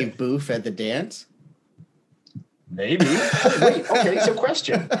he admit. gave Boof at the dance? Maybe. Wait, okay, so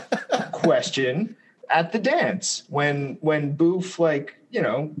question. At the dance, when Boof, like,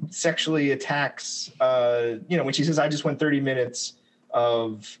 sexually attacks, when she says, I just went 30 minutes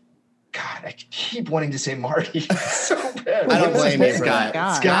of, God, I keep wanting to say Marty. It's so bad. I don't What's his blame you name? for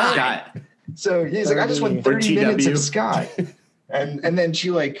that. Scott. So he's like, I just went 30. 30 minutes TW. of Scott. And then she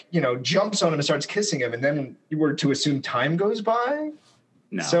jumps on him and starts kissing him. And then you were to assume time goes by.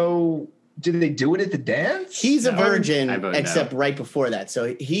 No. So did they do it at the dance? He's a No. virgin, I vote except no. right before that.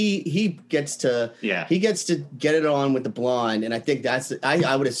 So he gets to Yeah. he gets to get it on with the blonde, and I think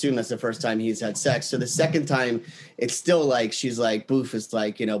I would assume that's the first time he's had sex. So the second time, it's still like she's like Boof is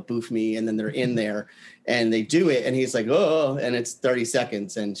like boof me, and then they're in there and they do it, and he's like oh, and it's 30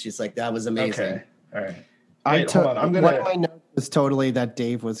 seconds, and she's like that was amazing. Okay. All right. I Wait, took hold on. I'm one of gonna. my notes was totally that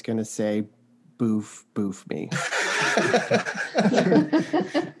Dave was going to say, "Boof me."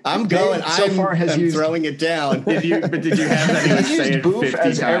 I'm going. So I'm, far has I'm used- throwing it down. Did you have that? He would He say used it Boof 50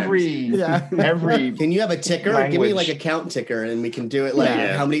 as times. every. Can you have a ticker? Give me Language. like a count ticker, and we can do it like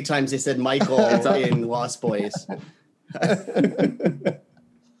Yeah. how many times they said Michael in Lost Boys.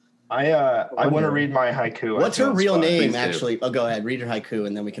 I want to read my haiku. What's I her feel real inspired. name? Please do. Actually, oh, go ahead. Read her haiku,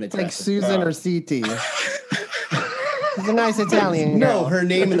 and then we can It's like address it. Susan or CT. She's a nice Italian No, girl. her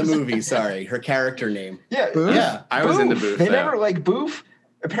name in the movie. Sorry, her character name. Yeah, Boof? Yeah. I was in the Boof. booth. They though. never like Boof.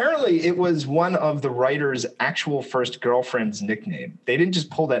 Apparently, it was one of the writer's actual first girlfriend's nickname. They didn't just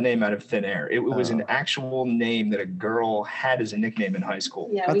pull that name out of thin air. It was an actual name that a girl had as a nickname in high school.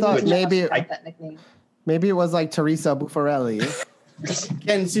 Yeah, I we thought need to know maybe- about that nickname. Maybe it was like Teresa Buffarelli.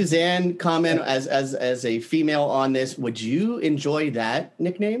 Can Suzanne comment as a female on this? Would you enjoy that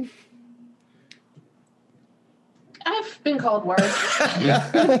nickname? I've been called worse.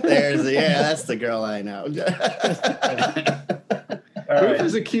 That's the girl I know. All Boof right.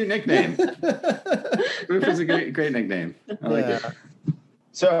 is a cute nickname. Boof is a great nickname. I like it.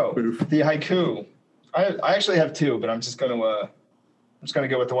 So Boof. the haiku, I actually have two, but I'm just going to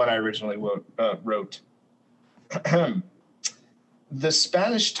go with the one I originally wrote. The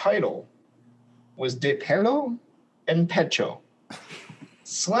Spanish title was De Pelo en Pecho,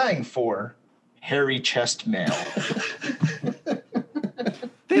 slang for hairy chest male.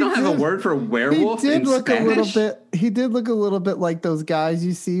 They don't have a word for He werewolf did in look Spanish? a little bit. He did look a little bit like those guys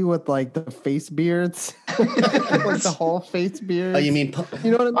you see with like the face beards, like the whole face beard. Oh, you mean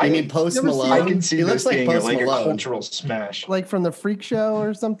You know what I I mean? mean Post You ever see Malone? I can see He this looks like being Post like a Malone. cultural smash. Like from the Freak Show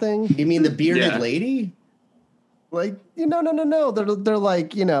or something. You mean the bearded Yeah. lady? Like no. They're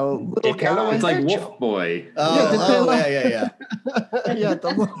like little De Pelo guys. It's like Pecho. Wolf Boy. Oh, yeah. yeah,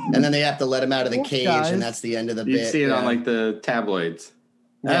 the little, And then they have to let him out of the Wolf cage, guys. and that's the end of the You'd bit. see it yeah. on like the tabloids.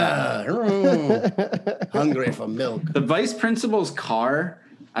 Hungry for milk. The vice principal's car,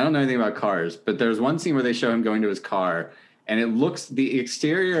 I don't know anything about cars, but there's one scene where they show him going to his car, and it looks, the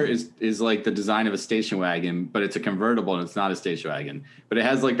exterior is like the design of a station wagon, but it's a convertible and it's not a station wagon. But it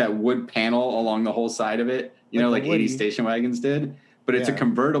has like that wood panel along the whole side of it, Like like a Woody. 80 station wagons did. but it's a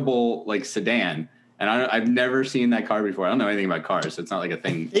convertible like sedan. And I've never seen that car before. I don't know anything about cars, so it's not like a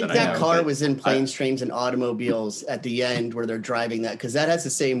thing. I think that car was in Planes, Trains, and Automobiles at the end where they're driving that, because that has the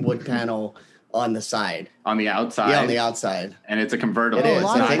same wood panel on the side. On the outside? Yeah, on the outside. And it's a convertible. It is.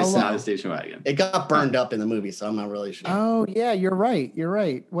 It's not a station wagon. It got burned up in the movie, so I'm not really sure. Oh, yeah, you're right. You're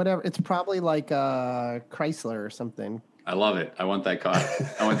right. Whatever. It's probably like a Chrysler or something. I love it. I want that car.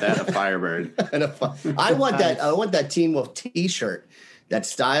 I want that, a Firebird. I want that Teen Wolf T-shirt that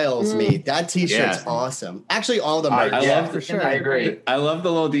Styles made. That T-shirt's awesome. Actually, all the merch. I love, for sure. I agree. I love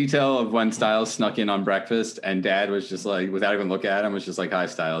the little detail of when Styles snuck in on breakfast and Dad was just like, without even looking at him, was just like, "Hi,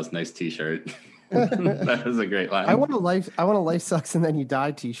 Styles, nice T-shirt." That was a great line. I want a life sucks and then you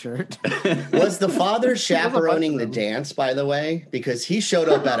die T-shirt. Was the father chaperoning the dance, by the way? Because he showed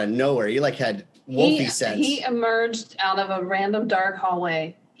up out of nowhere. He like had wolfy sense. He emerged out of a random dark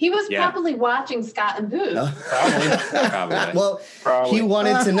hallway. He was probably watching Scott and Booth. Probably. Well, he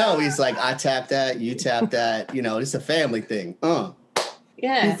wanted to know. He's like, I tap that, you tap that. You know, it's a family thing.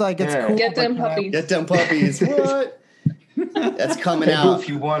 Yeah. He's like, it's cool. Get them puppies. Get them puppies. What? That's coming out. Booth,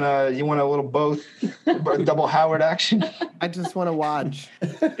 you want a little both double Howard action? I just want to watch.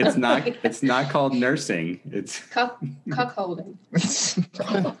 It's not called nursing. It's Cuckolding.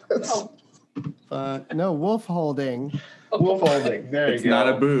 No, wolf holding. Wolf holding. There you go. It's not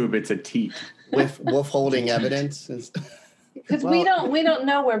a boob. It's a teat. With wolf holding evidence. Because we don't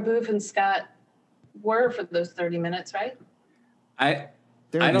know where Booth and Scott were for those 30 minutes, right? I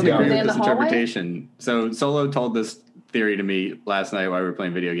don't agree with this interpretation. So Solo told this theory to me last night while we were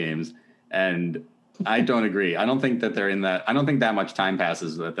playing video games, and I don't agree. I don't think that they're in that. I don't think that much time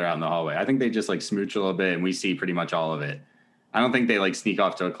passes that they're out in the hallway. I think they just like smooch a little bit, and we see pretty much all of it. I don't think they like sneak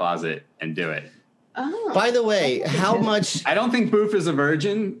off to a closet and do it. Oh. By the way, how much? I don't think Boof is a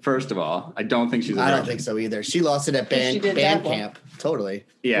virgin. First of all, I don't think she's a virgin. I don't think so either. She lost it at band camp. Totally.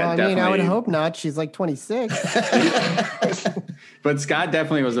 Yeah, well, definitely. I would hope not. She's like 26. But Scott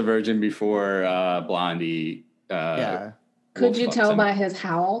definitely was a virgin before Blondie. Yeah. Could you tell by his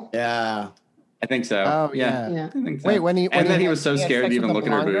howl? Yeah. I think so. Oh, yeah. I think so. Wait, when he was so scared to even look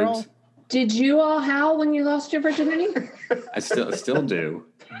at her boobs. Girl? Did you all howl when you lost your virginity? I still do.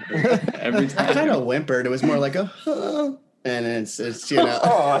 Every time. I kind of whimpered. It was more like a, and it's you know.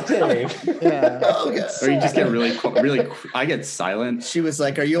 Oh, Dave. Yeah. Oh, God. Or you just get really. I get silent. She was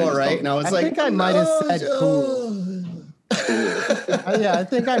like, "Are you all right?" And I was I like, think I might have said cool. Yeah, I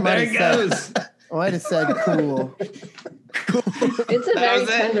think I might have said cool. It's a very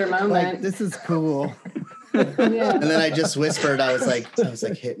tender moment. Like, this is cool. Yeah. And then I just whispered, I was like,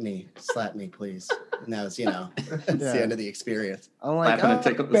 hit me, slap me, please. And that was, that's the end of the experience. I'm like,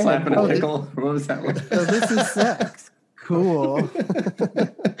 slapping a pickle. What was that one? So this is sex. Cool.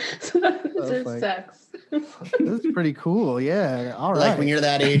 This is sex. This is pretty cool. Yeah. All right. Like when you're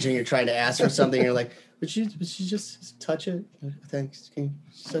that age and you're trying to ask for something, you're like, would you just touch it? Thanks. Can you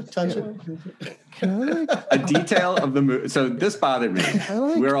just touch it? A detail of the movie. So this bothered me.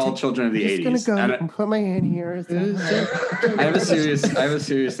 We're all children of the 80s. I'm just gonna go and put my hand here. I have a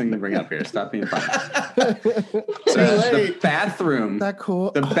serious thing to bring up here. Stop being funny. The bathroom. That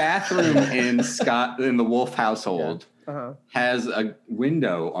cool. The bathroom in the Wolf household has a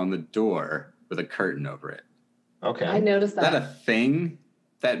window on the door with a curtain over it. Okay. I noticed that. Is that a thing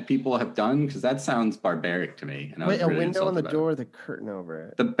that people have done? Because that sounds barbaric to me. And Wait, a window on the door with a curtain over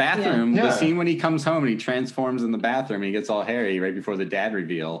it. The bathroom, the scene when he comes home and he transforms in the bathroom, he gets all hairy right before the dad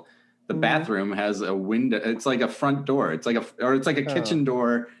reveal. The bathroom has a window. It's like a front door. It's like a kitchen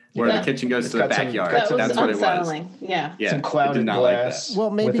door where the kitchen goes to the backyard. That's what it was. Yeah. Yeah. Some clouded glass. Well,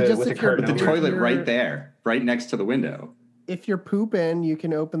 maybe just if you're with the toilet right there, right next to the window. If you're pooping, you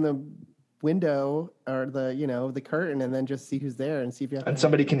can open the window or the curtain and then just see who's there and see if you have. And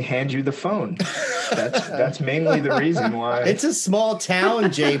somebody can hand you the phone. That's mainly the reason why. It's a small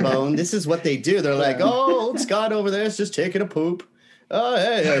town, J-Bone. This is what they do. They're like, oh, Scott over there is just taking a poop. Oh,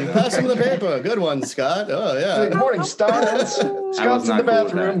 hey, pass him the paper. Good one, Scott. Oh, yeah. Good morning, Styles. Scott's in the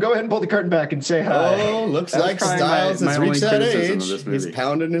bathroom. Go ahead and pull the curtain back and say hi. Oh, looks like Styles has reached that age. He's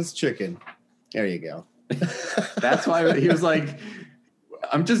pounding his chicken. There you go. That's why he was like,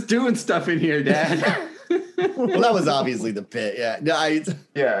 I'm just doing stuff in here, Dad. Well, that was obviously the bit. Yeah. No,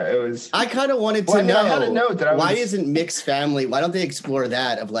 it was. I kind of wanted to know. I had a note that why isn't Mick's family? Why don't they explore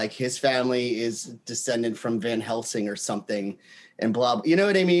that of like his family is descendant from Van Helsing or something, and blah. You know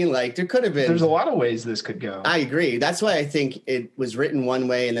what I mean? Like there could have been. There's a lot of ways this could go. I agree. That's why I think it was written one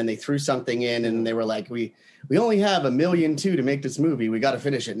way, and then they threw something in, and they were like, we only have $1.2 million to make this movie. We got to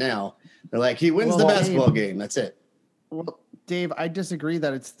finish it now. They're like, he wins the basketball game. That's it. Well, Dave, I disagree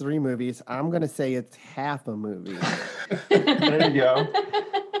that it's 3 movies. I'm going to say it's half a movie, There you go.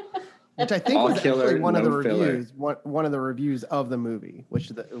 which I think All was killer, actually one of the no filler. reviews. One of the reviews of the movie,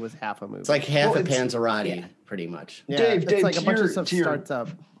 which it was half a movie. It's like half Well, a it's- Panzerotti, pretty much. yeah, Dave, it's Dave, like a to bunch your- of stuff to your- starts up.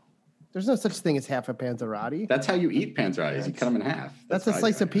 There's no such thing as half a Panzerotti. That's how you eat panzerotti. You cut them in half. That's a how I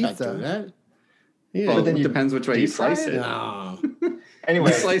slice do of it. Not doing pizza. that. Yeah. Well, But then it you depends which way you deep fry slice it? it. No.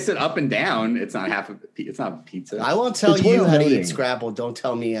 Anyway, You slice it up and down. It's not half. It's not pizza. I won't tell It's you worth how to noting. eat Scrapple. Don't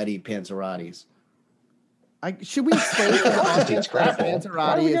tell me how to eat Panzerottis. Should we explain to the audience that Scrapple. Why do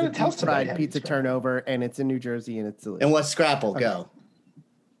Panzerotti we is gotta a tell deep fried somebody how to pizza eat Scrapple? turnover, and it's in New Jersey, and it's delicious. And what's Scrapple? Go.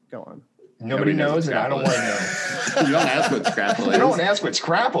 Go on. nobody knows, and I don't want to know. You don't ask what Scrapple is. Don't ask what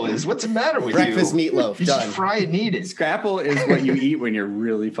Scrapple is. What's the matter with Breakfast you? meatloaf. You Done. just fry it and eat it. Scrapple is what you eat when you're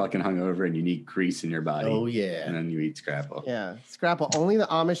really fucking hungover and you need grease in your body. Oh, yeah. And then you eat Scrapple. Yeah, Scrapple. Only the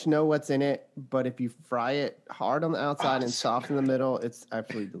Amish know what's in it, but if you fry it hard on the outside and soft in the middle, it's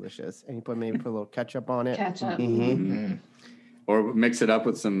absolutely delicious. And you put a little ketchup on it. Ketchup. Mm-hmm. Or mix it up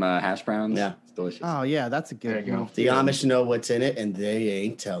with some hash browns. Yeah. It's delicious. Oh yeah, that's a good. There you go. move, The too. Amish know what's in it, and they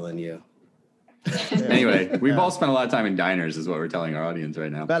ain't telling you. Anyway, we've all spent a lot of time in diners, is what we're telling our audience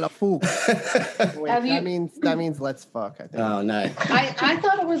right now. Bella Fook. Wait, Have you- that means let's fuck. I think. Oh, no. I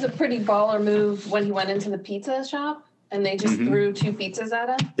thought it was a pretty baller move when he went into the pizza shop and they just threw 2 pizzas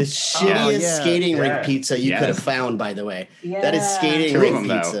at him. The shittiest yeah. skating rink Yeah. pizza you could have Yes. found, by the way. That is Yeah. skating 2 of rink them,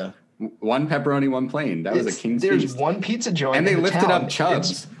 though. pizza. One pepperoni, one plain. That was a king's There's feast. one pizza joint, And they in the lifted town. up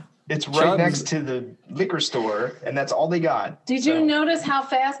Chubb's. It's right Chubb's- next to the liquor store, and that's all they got. Did you So- notice how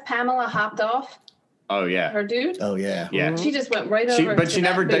fast Pamela hopped off Oh yeah, her dude? Oh, yeah. yeah. She just went right She, over. but to she that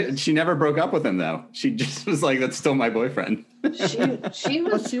never booth. did, she never broke up with him though. She just was like, "That's still my boyfriend." She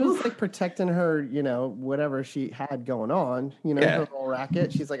Well, was. she was like protecting her, whatever she had going on, Yeah. her little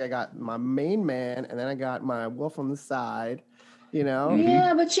racket. She's like, I got my main man, and then I got my wolf on the side,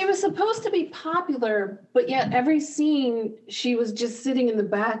 Yeah, but she was supposed to be popular, but yet every scene she was just sitting in the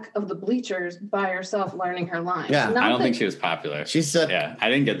back of the bleachers by herself learning her lines. Yeah. Not I don't that- think she was popular. She's a, Yeah, I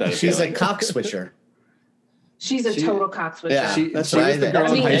didn't get that. she's a feeling. cock switcher. she's a she- total cockswitcher. Yeah. She, That's she what was I the think. girl I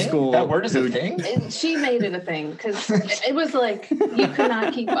in mean, high school. That word is who- a thing? And she made it a thing because it was like you could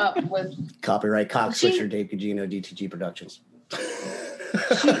not keep up with. Copyright cock She- switcher, Dave Cugino, DTG Productions.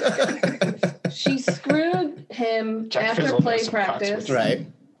 She screwed him Jack after Fizzle play knows some practice, cockswitchers. Right.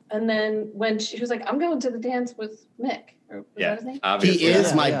 and then when she was like, "I'm going to the dance with Mick," or was Yeah, that his name? obviously. He is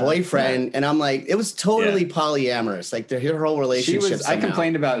Yeah, my yeah. boyfriend. And I'm like, it was totally polyamorous. Like, her whole She relationship. was. I somehow.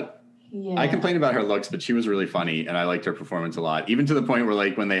 complained about. Yeah. I complained about her looks, but she was really funny, and I liked her performance a lot. Even to the point where,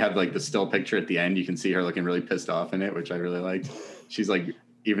 like, when they have like the still picture at the end, you can see her looking really pissed off in it, which I really liked. She's like,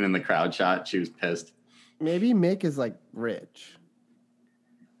 even in the crowd shot, she was pissed. Maybe Mick is like rich.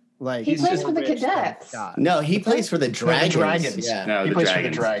 Like He plays more for the rich than Cadets. Scott. No, he plays for the Dragons. Dragons. Yeah. No, He the plays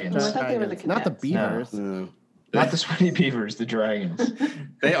Dragons. for the Dragons. Oh, I thought they were the Not the Cadets. Beavers. Mm. Not the Sweaty Beavers, the Dragons.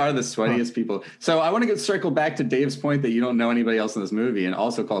 They are the sweatiest people. So I want to circle back to Dave's point that you don't know anybody else in this movie, and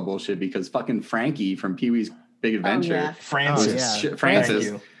also call bullshit because fucking Frankie from Pee-wee's Big Adventure, yeah. Francis. Oh,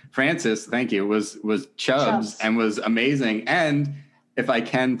 yeah. Francis, thank you, was Chubbs Chubbs. and was amazing. And if I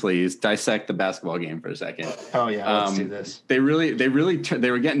can please dissect the basketball game for a second. Oh yeah, let's do this. They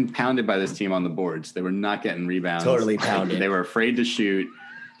were getting pounded by this team on the boards. They were not getting rebounds. Totally pounded. They were afraid to shoot.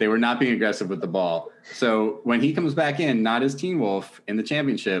 They were not being aggressive with the ball. So when he comes back in, not as Teen Wolf in the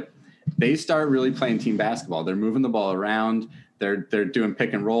championship, they start really playing team basketball. They're moving the ball around. They're doing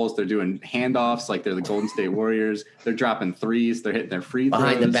pick and rolls. They're doing handoffs like they're the Golden State Warriors. They're dropping threes. They're hitting their free throws.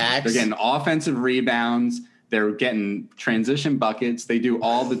 Behind the backs. They're getting offensive rebounds. They're getting transition buckets. They do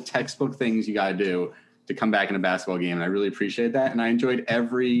all the textbook things you got to do to come back in a basketball game. And I really appreciate that. And I enjoyed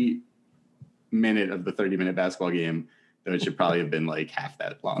every minute of the 30-minute basketball game, though it should probably have been like half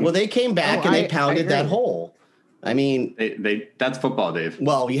that long. Well, they came back Oh, and they I pounded that agree. hole. I mean, that's football, Dave.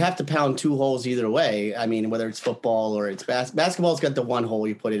 well, you have to pound 2 holes either way. I mean, whether it's football or it's basketball's got the 1 hole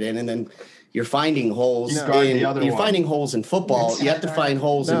you put it in, and then you're finding holes. You guard the other You're one. finding holes in football. You have to find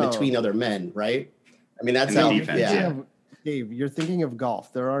holes in No. between other men, right? I mean, that's In the how. defense, Yeah. Dave, you're thinking of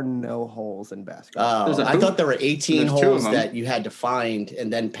golf. There are no holes in basketball. There's a I hoop. thought there were 18 There's 2 of holes them. that you had to find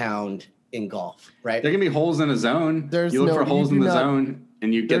and then pound in golf, right? There can be holes in a zone. There's you look no- for holes you in do the not- zone,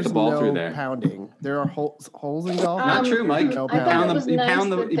 and you get the There's ball no through there. pounding. There are holes in golf. Not true, Mike. No I You thought it pound was the you nice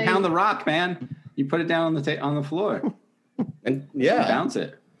pound the that you they- pound the rock, man. You put it down on the floor. And You yeah, bounce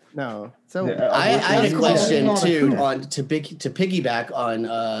it. No. So Yeah, I had a Holes question on a too hoop. on to piggyback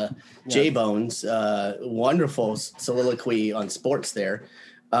on J Bones' wonderful soliloquy on sports there.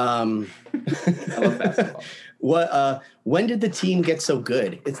 I love basketball. When did the team get so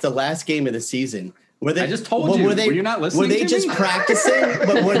good? It's the last game of the season. Were they? I just told you. Were you not listening? Were they to just me? practicing?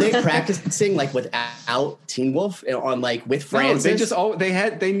 But were they practicing like without Teen Wolf on like with Francis? No,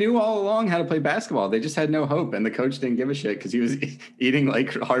 they knew all along how to play basketball. They just had no hope, and the coach didn't give a shit because he was eating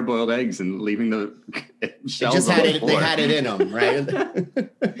like hard-boiled eggs and leaving the shells on the floor. They had it in them, right?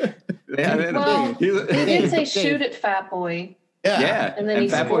 They had it in Well, them. he did say shoot it, Fat Boy. Yeah, And then he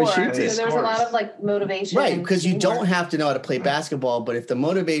Fat Boy scored. shoots it. So there was a lot of like motivation. Right, because you teamwork. don't have to know how to play basketball, but if the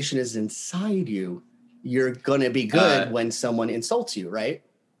motivation is inside you, you're gonna be good when someone insults you, right?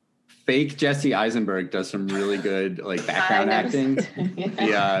 Fake Jesse Eisenberg does some really good like background acting.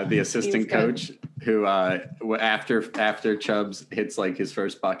 The assistant coach who after Chubbs hits like his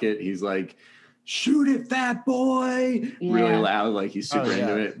first bucket, he's like, "Shoot it, Fat Boy!" Really loud, like he's super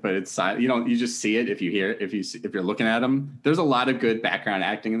into it. But it's silent. You just see it if you hear it. If you're looking at him, there's a lot of good background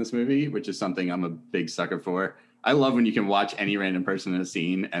acting in this movie, which is something I'm a big sucker for. I love when you can watch any random person in a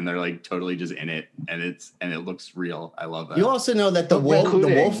scene and they're like totally just in it, and it looks real. I love that. You also know that the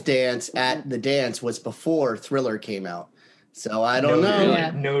wolf dance at the dance was before Thriller came out, so I don't know. Yeah.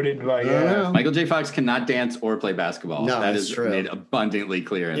 Noted by Michael J. Fox cannot dance or play basketball. No, that is is true. made abundantly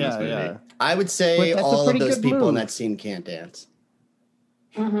clear in this movie. Yeah. I would say But that's a all of pretty those good people in move. that scene can't dance.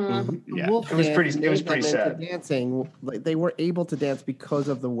 Yeah. Wolf It was dance pretty made them into sad. dancing. Like they were able to dance because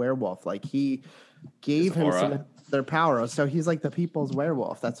of the werewolf. Like he gave His him aura. some of their power. So he's like the people's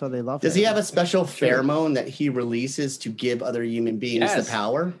werewolf. That's why they love him. Does he have a special pheromone that he releases to give other human beings Yes. the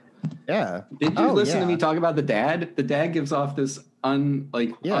power? Yeah. Did you listen to me talk about the dad? The dad gives off this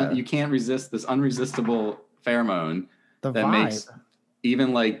you can't resist this unresistible pheromone The that vibe. makes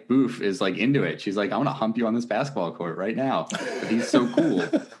even like Boof is like into it. She's like, I want to hump you on this basketball court right now. But he's so cool.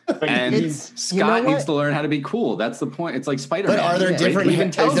 And Scott needs to learn how to be cool. That's the point. It's like Spider-Man. But are there different? He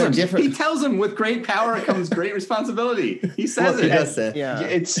even tells is there him. different? He tells him with great power comes great responsibility. He says He it. does say. Yeah.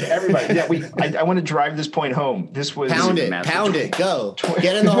 It's everybody. I want to drive this point home. This was Pound it, go,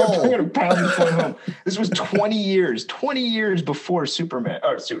 get in the hole. I'm going to pound the point home. This was 20 years before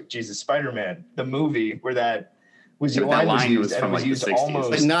Spider-Man, the movie where that was That line line was used, was and from, it was like, the used 60s. almost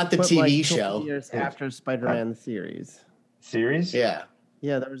But not the But, TV like, 20 show. years after Spider-Man the series. series. Yeah.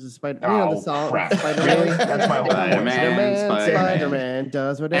 Yeah, there was a Spider. Oh, the song crap. Spider-Man. Really? That's my whole point. Spider-Man. Spider-Man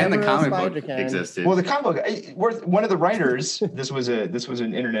does whatever And the a comic spider book can. existed. Well, the comic book. One of the writers. This was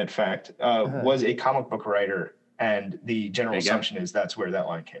an internet fact. Was a comic book writer, and the general assumption is that's where that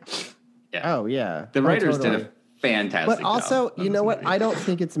line came from. Yeah. Oh yeah, The writers did totally. a fantastic But job. also, you on know this what? movie. I don't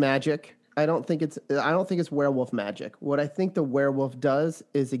think it's magic. I don't think it's werewolf magic. What I think the werewolf does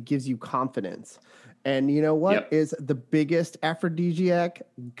is it gives you confidence. And you know what is the biggest aphrodisiac?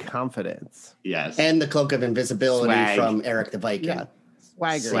 Confidence. Yes. And the cloak of invisibility Swag. from Eric the Viking. Yeah.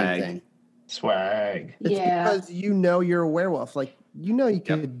 Swagger. Same thing. Swag. It's because you know you're a werewolf. Like, you know you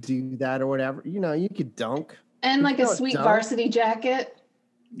could do that or whatever. You know, you could dunk. And like You a know, sweet dunk. varsity jacket.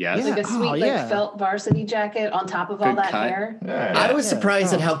 Yes. Like a sweet felt varsity jacket on top of all Good that cut. hair. Yeah. I was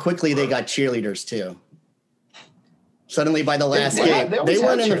surprised at how quickly they got cheerleaders too. Suddenly, by the last They- game, they they always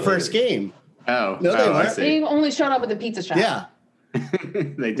weren't have in the first cheerleaders. game. Oh. No, they I weren't. see. They only showed up at the pizza shop. Yeah,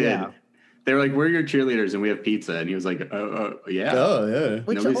 They did. Yeah. They were like, "We're your cheerleaders, and we have pizza." And he was like, "Oh, yeah." oh yeah.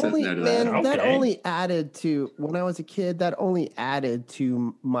 Which Nobody says only, no to man, that. that Okay. only added to when I was a kid. That only added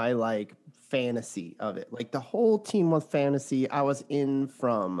to my like fantasy of it. Like the whole team was fantasy. I was in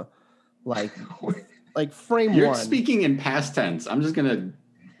from like frame You're one. speaking in past tense. I'm just gonna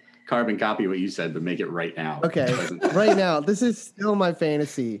carbon copy what you said, but make it right now. Okay, It doesn't- right now this is still my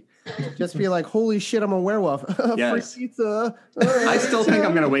fantasy. Just be like, holy shit, I'm a werewolf. Yes. Free pizza. I still think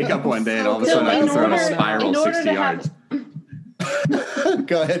I'm gonna wake up one day and all of a So sudden I can in throw a order- spiral in order 60 to have- yards.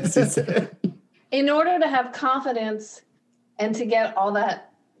 Go ahead, Susan. In order to have confidence and to get all that,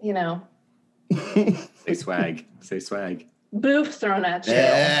 Say swag. Say swag. boof thrown at you,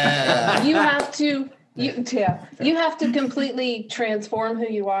 Yeah. you have to completely transform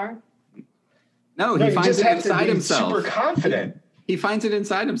who you are. No, No, he you finds just it have to inside be himself. super confident. He finds it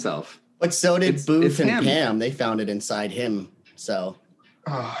inside himself. But so did It's Booth and him. Pam. They found it inside him. So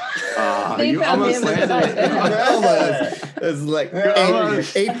They You found almost him landed inside it. him. it's like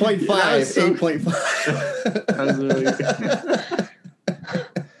almost. 8.5. That was so- 8.5. That was really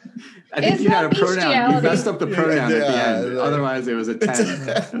I think Is you had a that pronoun. You bestiality? messed up the pronoun at the end. Yeah. Otherwise, it was a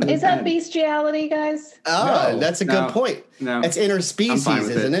 10. Is that bestiality, guys? Oh, No. that's a good No. point. No. It's interspecies, I'm fine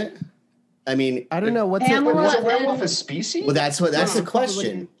with isn't it? I mean, I don't know what's Pamela- Was a and- werewolf a species? well, that's the No,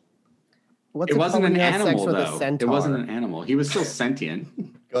 question. What's It wasn't called an when you have sex animal, with a though. It centaur? wasn't an animal. He was still sentient.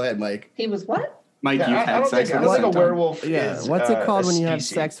 Go ahead, Mike. He was what? Mike, Yeah, you've I had don't sex think, I with don't a think a centaur. werewolf Yeah. is What's it called a when you have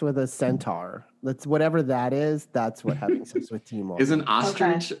species. sex with a centaur? That's whatever that is. That's what having sex with Teen Wolf. Is an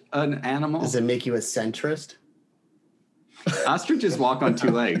ostrich an animal? Does it make you a centrist? Ostriches walk on two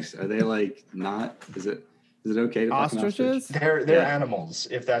legs. Are they like not? Is it okay to fuck an ostrich? Ostriches? They're animals.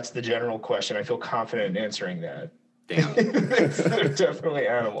 If that's the general question, I feel confident in answering that. Damn. They're definitely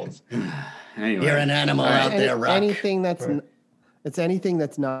animals. Anyway. You're an animal out there, Rock. Anything that's it's anything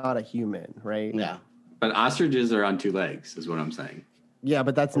that's not a human, right? Yeah. But ostriches are on two legs, is what I'm saying. Yeah,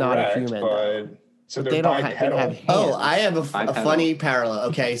 but that's not Correct, a human. But, so They they're don't have bipedal. hands. Oh, I have a Bipedal. funny parallel.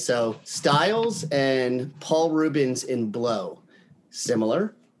 Okay, so Styles and Paul Rubens in Blow,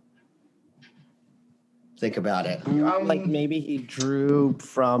 similar. Think about it. Like maybe he drew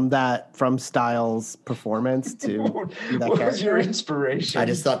from Styles' performance to be that What was your character. inspiration? I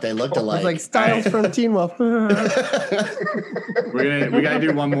just thought they looked It's alike. like Styles from Teen Wolf. We gotta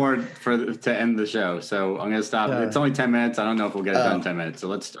do one more to end the show. So I'm gonna stop. Yeah. It's only 10 minutes. I don't know if we'll get it done in 10 minutes. So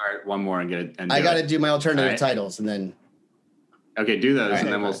let's start one more and get it. And I got to it. do my alternative All right. titles, and then Okay, do those, right,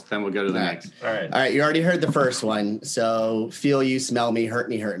 and then we'll go to the All right. next. All right. all right. You already heard the first one, so feel you, smell me, hurt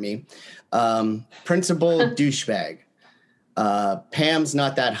me. Principal douchebag. Pam's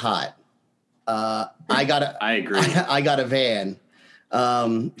not that hot. I agree. I got a van. Yes.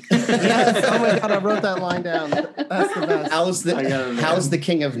 Oh my god, I wrote that line down. That's the best. How's I got a van. how's the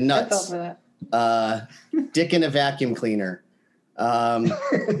king of I fell nuts? for that. Dick in a vacuum cleaner.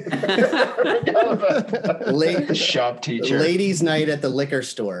 The shop teacher. Ladies' night at the liquor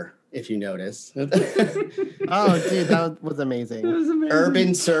store, if you notice. Oh, dude, that was amazing. Urban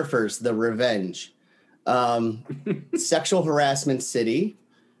Surfers, The Revenge. Sexual Harassment City.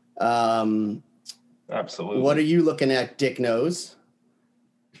 Absolutely. What are you looking at, Dick Nose?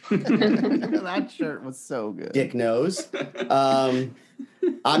 That shirt was so good. Dick Nose. I'm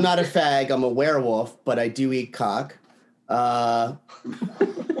not a fag, I'm a werewolf, but I do eat cock. Cool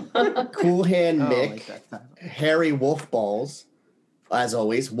Hand Oh, Mick. like that title. Harry Wolf Balls, as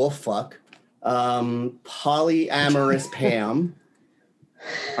always, wolf fuck. Polyamorous Pam.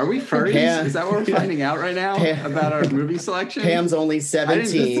 Are we furries? Pam- Is that what we're finding out right now Pam- about our movie selection? Pam's only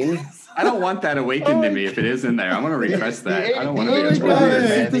 17. I don't want that awakened in me if it is in there. I want to repress that. I don't want to be age a were weird, furry.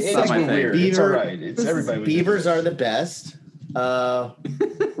 man. The It's age not my were thing. weird. It's all right. It's everybody. was Beavers different. are the best.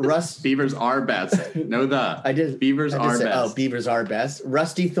 Beavers are best. No, Beavers are said, best. Oh, Beavers are best.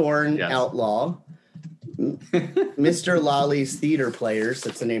 Rusty Thorn Yes. Outlaw. Mr. Lolly's Theater Players.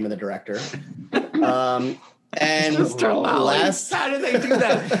 That's the name of the director. And Mr. Lolly. last How do they do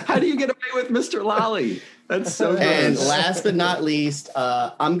that? How do you get away with Mr. Lolly? That's so good. and last but not least,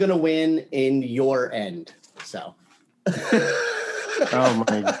 I'm gonna win in your end. So Oh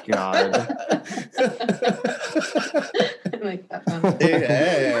my god. I like that one.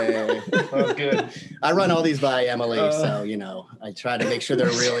 hey. Oh, good. I run all these by Emily, so I try to make sure they're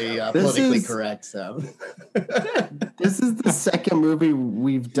really politically is- correct. So This is the second movie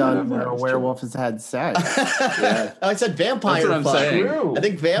we've done where a werewolf has had sex. Yeah. I said vampire. That's what I'm fuck. saying. True. I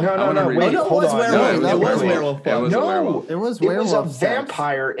think vampire. No, no, no. I wanna Wait, Oh, no, it hold was on. werewolf. No, It was wait. werewolf. It was a No, werewolf. It was It was a werewolf sex.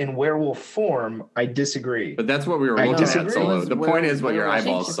 vampire in werewolf form. I disagree. But that's what we were I looking at, disagree. Solo. The point is what your Werewolf.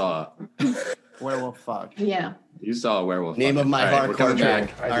 eyeballs saw. Werewolf fuck. Yeah. You saw a werewolf. Name fuck. of my All right, we're hardcore coming band.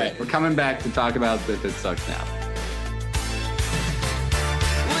 back. I All did. right. We're coming back to talk about If It Sucks Now.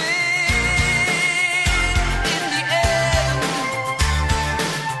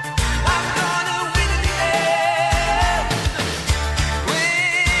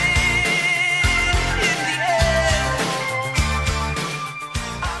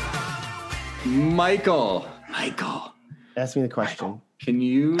 Michael, Ask me the question. can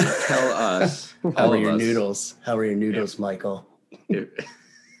you tell us, How all are of your us, noodles? How are your noodles, Michael? if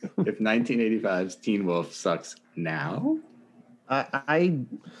 1985's Teen Wolf sucks now?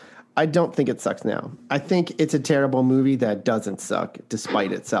 I don't think it sucks now. I think it's a terrible movie that doesn't suck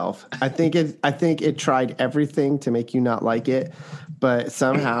despite itself. I think it tried everything to make you not like it, but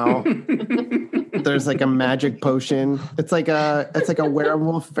somehow there's like a magic potion. It's like a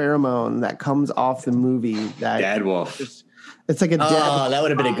werewolf pheromone that comes off the movie that Dad Wolf. it's like a Oh, that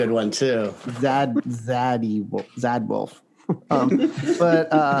would have been a good one too. Zad Wolf.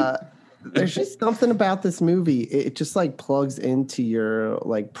 But there's just something about this movie. It just like plugs into your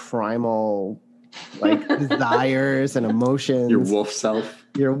like primal like desires and emotions. Your wolf self.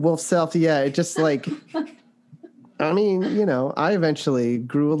 Your wolf self. Yeah. It just like, I mean, I eventually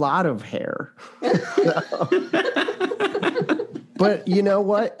grew a lot of hair. But you know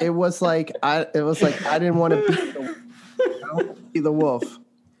what? It was like I didn't want to be the wolf.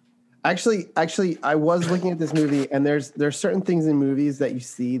 Actually, I was looking at this movie, and there's certain things in movies that you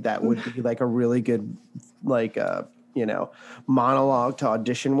see that would be like a really good like monologue to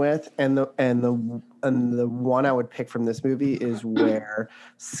audition with, and the one I would pick from this movie is where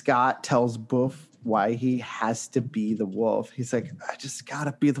Scott tells Boof why he has to be the wolf. He's like, I just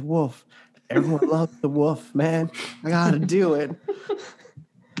gotta be the wolf. Everyone loves the wolf, man. I gotta do it.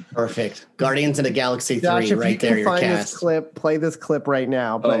 Perfect. Guardians of the Galaxy 3, Josh, if right you can there, your find cast. this clip, play this clip right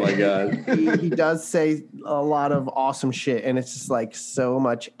now. But Oh my God. he does say a lot of awesome shit, and it's just like so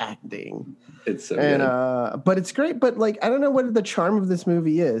much acting. It's so And good. but it's great. But like, I don't know what the charm of this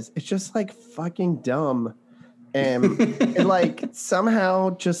movie is. It's just like fucking dumb, and it like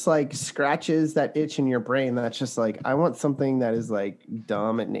somehow just like scratches that itch in your brain. That's just like, I want something that is like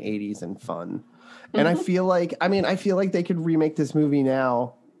dumb and 80s and fun. And I feel like they could remake this movie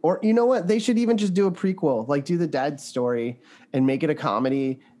now. Or you know what? They should even just do a prequel, like do the dad's story and make it a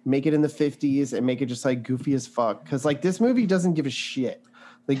comedy, make it in the 50s and make it just like goofy as fuck. Because like this movie doesn't give a shit.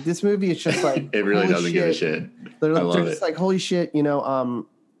 Like this movie is just like It really holy doesn't give a shit. They're I love just it. like, holy shit,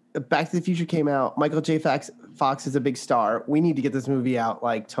 Back to the Future came out. Michael J. Fox is a big star. We need to get this movie out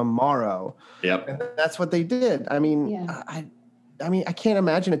like tomorrow. Yep. And that's what they did. I mean, Yeah. I can't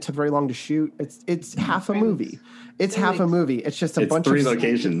imagine it took very long to shoot. It's half a movie. It's half a movie. It's just a It's bunch 3 of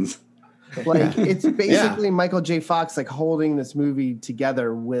locations. like it's basically Michael J. Fox like holding this movie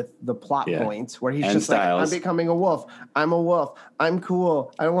together with the plot points where he's And just Styles. like, I'm becoming a wolf. I'm a wolf. I'm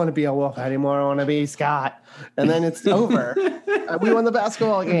cool. I don't want to be a wolf anymore. I want to be Scott. And then it's over. We won the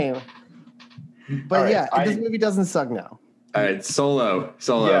basketball game. But right, this movie doesn't suck now. All right, Solo.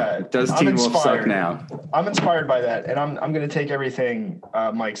 Yeah, Does I'm Teen Wolf suck inspired. now? I'm inspired by that, and I'm going to take everything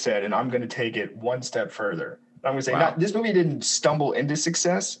Mike said, and I'm going to take it one step further. I'm going to say, Wow. this movie didn't stumble into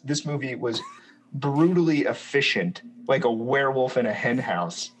success. This movie was brutally efficient, like a werewolf in a hen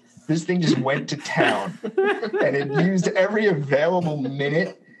house. This thing just went to town, and it used every available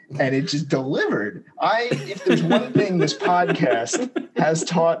minute, and it just delivered. If there's one thing this podcast has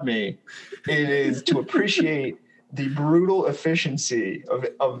taught me, it is to appreciate the brutal efficiency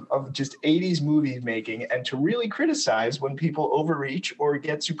of just 80s movie making, and to really criticize when people overreach or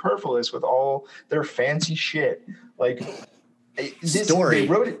get superfluous with all their fancy shit. Like Story.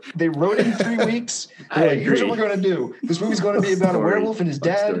 They wrote it in 3 weeks. I They're like, here's what agree. we're going to do. This movie's going to be about a Story. werewolf and his Fuck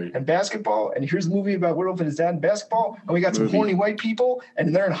dad story. and basketball. And here's the movie about werewolf and his dad and basketball. And we got some Movie. horny white people,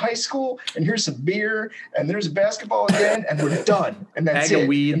 and they're in high school. And here's some beer. And there's basketball again. And we're done. And that's Bag it. of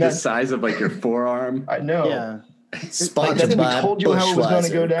weed And the that's- size of like your forearm. I know. Yeah. Like, Sponsored then we by told you how it was going to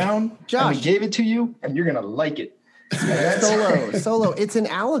go Bushweiser. down, and Josh. we gave it to you, and you're going to like it. Solo. It's an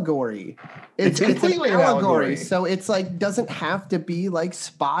allegory. It's completely an an allegory. allegory. So it's like doesn't have to be like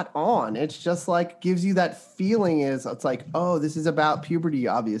spot on. It's just like gives you that feeling. It's like, oh, this is about puberty,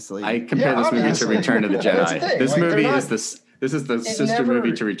 obviously. I compare Yeah, this movie to obviously. Return of the That's the Jedi. thing. This Like, they're movie not- is this is the sister never-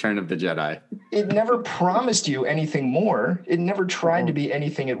 movie to Return of the Jedi. It never promised you anything more. It never tried to be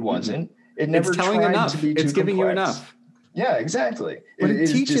anything it wasn't. It never It's telling tried enough. to be too It's giving complex. you enough. Yeah, exactly. But it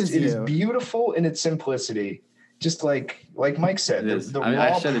is teaches it is you. beautiful in its simplicity. Just like Mike said, It is. the I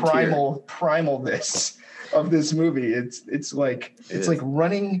raw shed a tear. primalness of this movie. It's like is.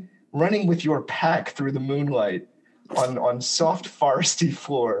 running with your pack through the moonlight on soft foresty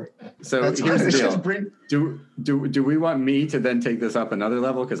floor. So That's here's what the it deal. just bring. Do we want me to then take this up another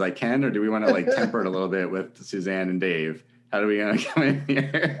level because I can, or do we want to like temper it a little bit with Suzanne and Dave? How do we gonna come in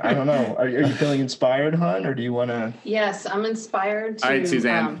here? I don't know. Are you feeling inspired, hon, or do you want to? Yes, I'm inspired to. All right,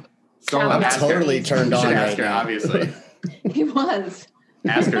 Suzanne. Solo, I'm ask her. totally turned You should on ask right her, now. obviously. He was.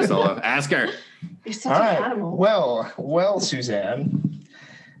 Ask her, Solo. Ask her. You're such All an right. animal. Well, Suzanne,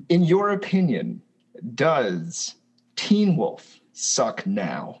 in your opinion, does Teen Wolf suck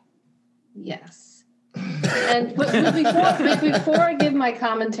now? Yes. And but before I give my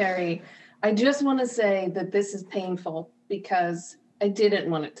commentary, I just want to say that this is painful because I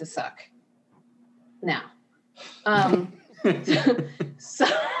didn't want it to suck. Now,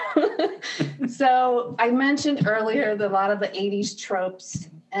 so I mentioned earlier that a lot of the 80s tropes,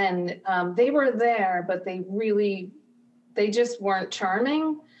 and they were there, but they just weren't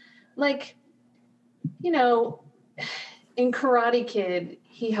charming. Like, in Karate Kid,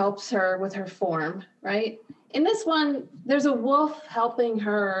 he helps her with her form, right? In this one, there's a wolf helping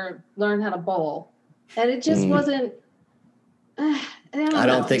her learn how to bowl. And it just wasn't, I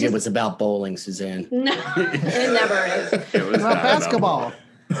don't think it was about bowling, Suzanne. No, it never is. It was About not basketball.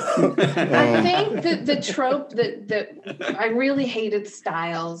 I think that the trope that I really hated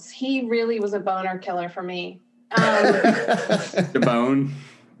Styles. He really was a boner killer for me. The bone.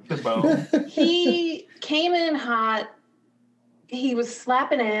 The bone. He came in hot. He was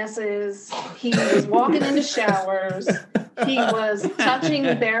slapping asses. He was walking into showers. He was touching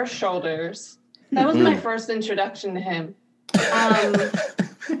bare shoulders. That was my first introduction to him.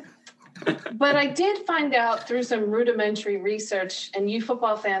 But I did find out through some rudimentary research, and you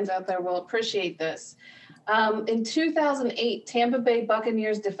football fans out there will appreciate this. In 2008, Tampa Bay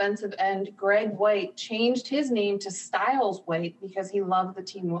Buccaneers defensive end Greg White changed his name to Styles White because he loved the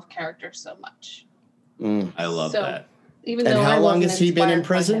Teen Wolf character so much. I love that. Even and though how long has he been in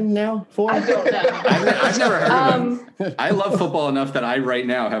prison now for? I don't know. I've never heard of him. I love football enough that I right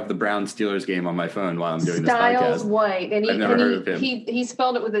now have the Browns-Steelers game on my phone while I'm doing Styles this podcast. White, and I've never heard of him. He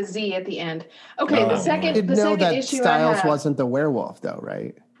spelled it with a Z at the end. Okay, the second issue Styles I have, wasn't the werewolf, though,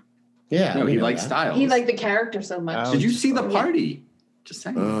 right? Yeah, no, he liked Styles. He liked the character so much. Did you see the party? Just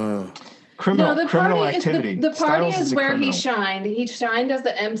saying. Criminal activity. The party Styles is where criminal. he shined. He shined as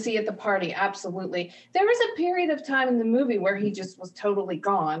the MC at the party. Absolutely. There was a period of time in the movie where he just was totally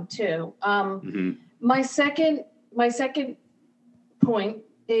gone too. My second point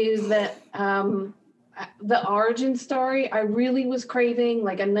is that the origin story, I really was craving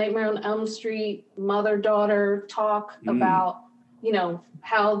like a Nightmare on Elm Street mother-daughter talk about,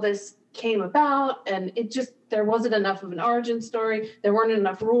 how this came about, and there wasn't enough of an origin story. There weren't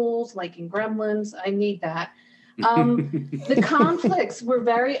enough rules like in Gremlins. I need that. The conflicts were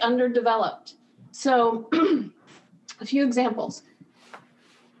very underdeveloped. So a few examples.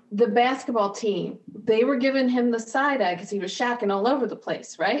 The basketball team, they were giving him the side eye because he was shacking all over the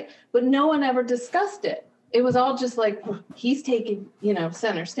place, right? But no one ever discussed it. It was all just like, he's taking,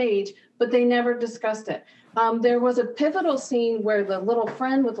 center stage, but they never discussed it. There was a pivotal scene where the little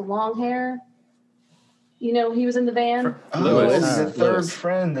friend with the long hair, he was in the van. The third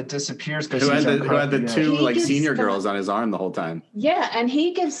friend that disappears because who had the two senior girls on his arm the whole time. Yeah, and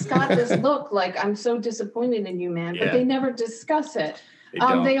he gives Scott this look like, I'm so disappointed in you, man. But they never discuss it.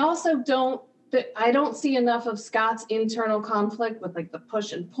 They also don't. I don't see enough of Scott's internal conflict with like the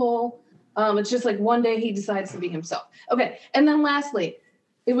push and pull. It's just like one day he decides to be himself. Okay, and then lastly,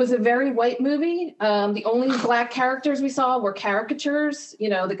 it was a very white movie. The only black characters we saw were caricatures.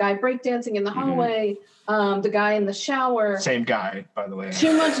 The guy breakdancing in the hallway, the guy in the shower. Same guy, by the way.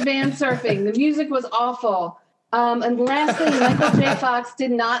 Too much van surfing. The music was awful. And lastly, Michael J. Fox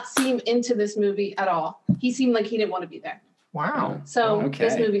did not seem into this movie at all. He seemed like he didn't want to be there. Wow. So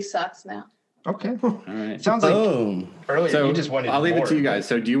this movie sucks now. Okay. All right. Sounds like earlier you just wanted I'll leave more. it to you guys.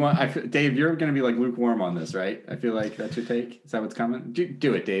 So do you want, Dave, you're going to be like lukewarm on this, right? I feel like that's your take. Is that what's coming?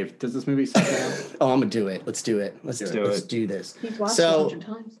 Do it, Dave. Does this movie suck now? Oh, I'm going to do it. Let's do it. Let's do this. He's watched it 100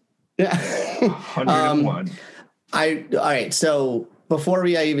 times. Yeah. 101. All right. So before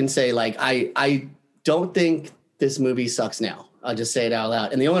we even say, I don't think this movie sucks now. I'll just say it out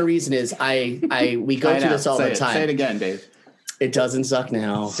loud. And the only reason is we go through this all the time. Say it again, Dave. It doesn't suck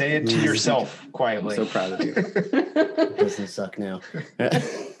now. Say it to yourself quietly. I'm so proud of you. It doesn't suck now.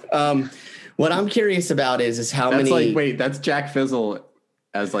 What I'm curious about is how many. That's Jack Fizzle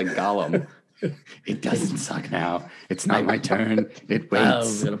as like Gollum. It doesn't suck now. It's not my turn. It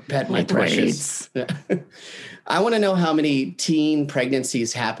waits. I'm gonna pet my precious. I want to know how many teen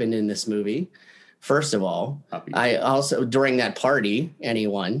pregnancies happened in this movie. First of all, I also during that party,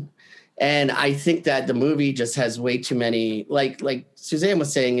 anyone. And I think that the movie just has way too many, like Suzanne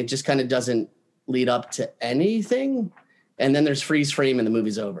was saying, it just kind of doesn't lead up to anything. And then there's freeze frame and the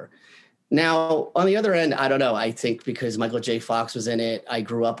movie's over. Now, on the other end, I don't know. I think because Michael J. Fox was in it, I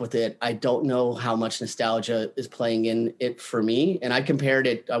grew up with it. I don't know how much nostalgia is playing in it for me. And I compared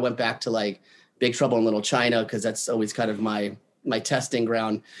it. I went back to like Big Trouble in Little China because that's always kind of my testing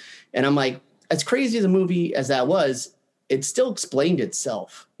ground. And I'm like, as crazy as a movie as that was, it still explained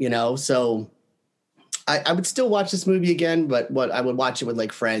itself, So I would still watch this movie again, but I would watch it with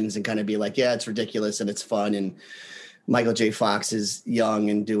like friends and kind of be like, yeah, it's ridiculous and it's fun. And Michael J. Fox is young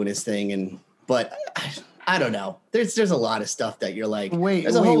and doing his thing. But I don't know. There's a lot of stuff that you're like,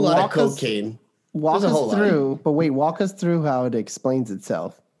 there's a whole lot of cocaine. Walk us through how it explains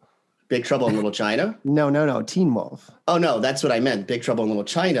itself. Big Trouble in Little China? No. Teen Wolf. Oh, no, that's what I meant. Big Trouble in Little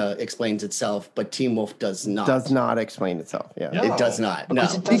China explains itself, but Teen Wolf does not. Does not explain itself, yeah. No. It does not, no.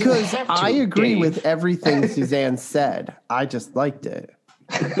 Because I agree with everything Suzanne said. I just liked it.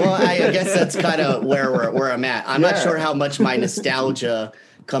 Well, I guess that's kind of where I'm at. I'm not sure how much my nostalgia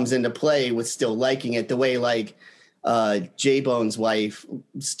comes into play with still liking it. The way, like, J-Bone's wife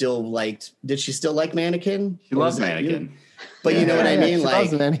still liked... Did she still like Mannequin? She loves Mannequin. But you know what I mean? She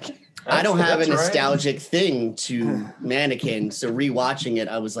loves Mannequin. I don't have a nostalgic thing to Mannequin. So rewatching it,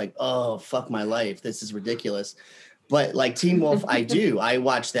 I was like, oh, fuck my life. This is ridiculous. But like Teen Wolf, I do. I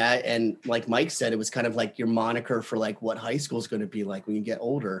watched that. And like Mike said, it was kind of like your moniker for like what high school is going to be like when you get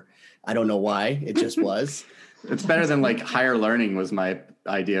older. I don't know why. It just was. It's better than like higher learning was my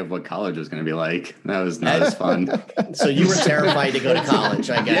idea of what college was going to be like. That was not as fun. So you were terrified to go to college,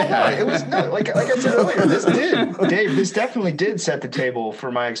 I guess. Yeah, it was like I said earlier, this definitely did set the table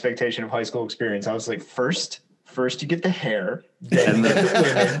for my expectation of high school experience. I was like, first you get the hair, then you get the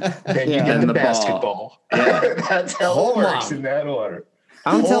women, then you get the basketball. Yeah. That's how it works in that order.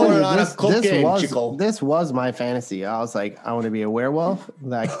 I'm telling you, this was my fantasy. I was like, I want to be a werewolf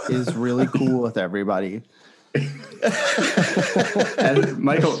that is really cool with everybody. And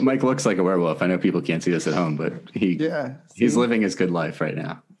Mike looks like a werewolf. I know people can't see this at home, but he's living his good life right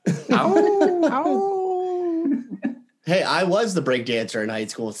now. Hey, I was the break dancer in high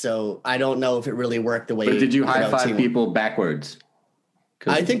school, so I don't know if it really worked the way. But did you high five people backwards?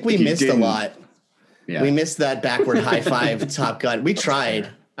 I think we missed a lot. Yeah. We missed that backward high five Top Gun. We tried.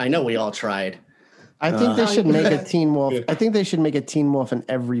 I know we all tried. I think they should make a Teen Wolf. I think they should make a Teen Wolf in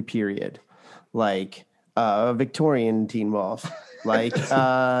every period, like a Victorian Teen Wolf, like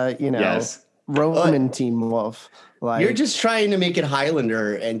Roman Teen Wolf. Like, you're just trying to make it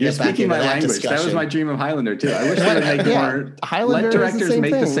Highlander and get back into that language. Discussion. That was my dream of Highlander too. I wish they would make more. Highlander let directors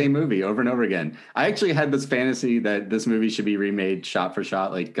make the same movie over and over again. I actually had this fantasy that this movie should be remade shot for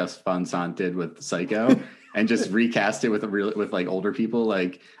shot, like Gus Van Sant did with Psycho, and just recast it with like older people.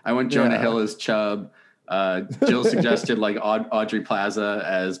 Like I want Jonah Hill as Chubb. Jill suggested like Audrey Plaza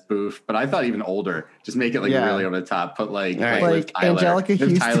as Boof, but I thought even older. Just make it like really over the top. Put like Angelica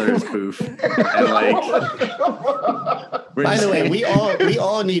Houston. Tyler as Boof. And by the way, we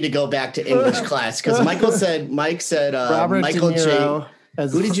all need to go back to English class because Mike said Robert Michael De Niro J.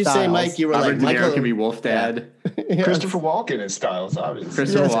 Who did you say, Mike? You were Robert like De Niro Michael can be Wolf Dad. Christopher Walken as Styles, obviously.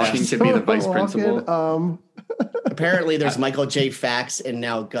 Christopher Walken could be the vice principal. Apparently, there's Michael J. Fax and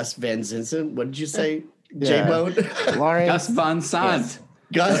now Gus Van Zinsen. What did you say? J-Bone? Gus Van Sant.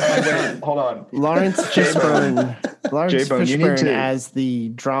 Hold on. Lawrence Fishburne. Lawrence Fishburne as the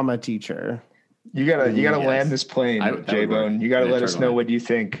drama teacher. You gotta land this plane, J-Bone. You gotta let us know what you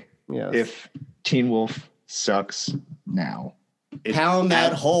think if Teen Wolf sucks now. Pound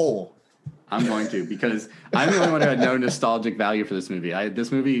that hole. I'm going to, because I'm the only one who had no nostalgic value for this movie.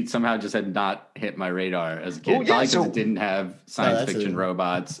 This movie somehow just had not hit my radar as a kid. Probably because it didn't have science fiction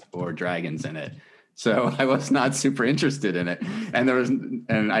robots or dragons in it. So I was not super interested in it, and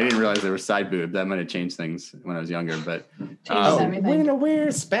I didn't realize there was side boob. That might have changed things when I was younger. But everything. We're gonna wear a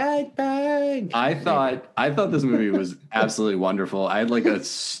spag bag. I thought this movie was absolutely wonderful. I had like a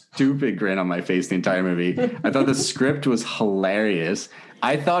stupid grin on my face the entire movie. I thought the script was hilarious.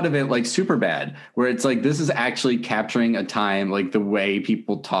 I thought of it like Superbad, where it's like this is actually capturing a time, like the way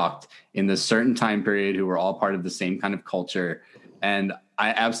people talked in this certain time period, who were all part of the same kind of culture, and I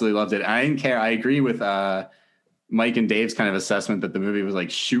absolutely loved it. I didn't care. I agree with Mike and Dave's kind of assessment that the movie was like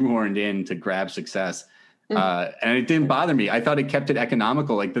shoehorned in to grab success. And it didn't bother me. I thought it kept it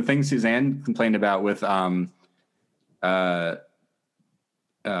economical. Like the thing Suzanne complained about with I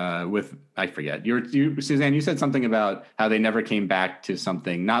forget. Suzanne, you said something about how they never came back to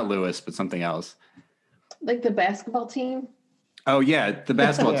something, not Lewis, but something else. Like the basketball team? Oh yeah, the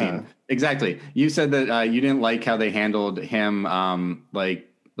basketball team. Exactly. You said that you didn't like how they handled him, like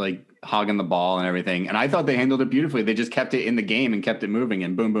hogging the ball and everything. And I thought they handled it beautifully. They just kept it in the game and kept it moving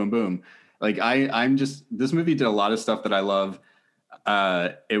and boom, boom, boom. Like this movie did a lot of stuff that I love.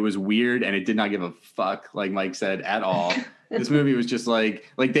 It was weird and it did not give a fuck, like Mike said, at all. This movie was just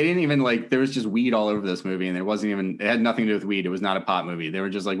like they didn't even there was just weed all over this movie, and it had nothing to do with weed. It was not a pot movie. They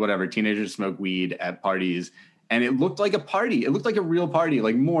were just like, whatever, teenagers smoke weed at parties. And it looked like a party. It looked like a real party,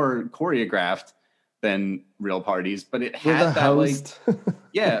 like more choreographed than real parties. But it had that host.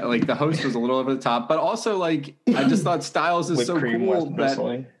 like the host was a little over the top. But also like I just thought Styles is so cool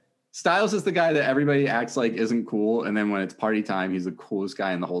that Styles is the guy that everybody acts like isn't cool. And then when it's party time, he's the coolest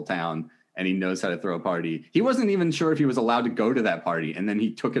guy in the whole town. And he knows how to throw a party. He wasn't even sure if he was allowed to go to that party. And then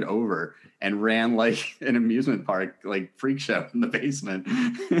he took it over and ran like an amusement park, like freak show in the basement.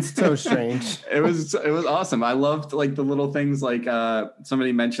 It's so strange. It was awesome. I loved like the little things, like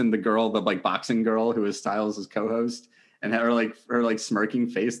somebody mentioned the boxing girl who was Styles' co-host, and her smirking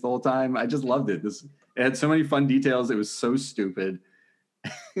face the whole time. I just loved it. It had so many fun details. It was so stupid.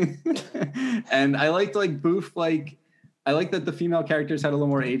 And I liked like Boof, I like that the female characters had a little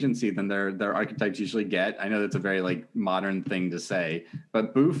more agency than their archetypes usually get. I know that's a very like modern thing to say,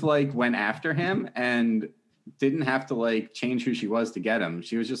 but Boof like went after him and didn't have to like change who she was to get him.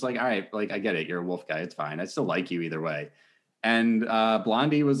 She was just like, all right, like I get it. You're a wolf guy. It's fine. I still like you either way. And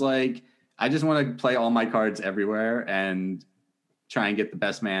Blondie was like, I just want to play all my cards everywhere and try and get the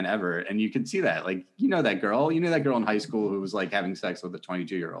best man ever. And you can see that, like, that girl in high school who was like having sex with a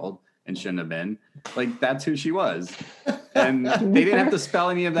 22-year-old. and shouldn't have been. Like, that's who she was. And they didn't have to spell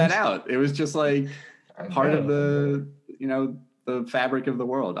any of that out. It was just like part of the, the fabric of the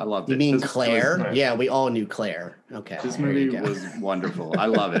world. I loved it. You mean Claire? Yeah, we all knew Claire. Okay. This movie was wonderful. I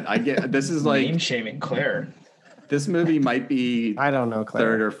love it. This is like name shaming Claire. This movie might be I don't know, Claire.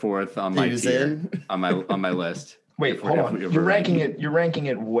 third or fourth on my tier, on my list. Wait, hold on. You're ranking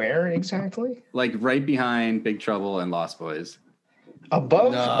it where exactly? Like right behind Big Trouble and Lost Boys.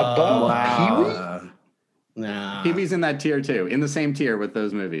 Above Wow. Pee-wee? Nah. Pee-wee's in that tier too, in the same tier with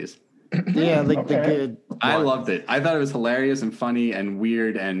those movies. Yeah, like the good. I loved it. I thought it was hilarious and funny and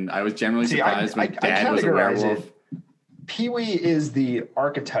weird, and I was generally surprised when Dad was a werewolf. Pee-wee is the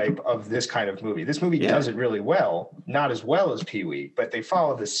archetype of this kind of movie. This movie does it really well, not as well as Pee-wee, but they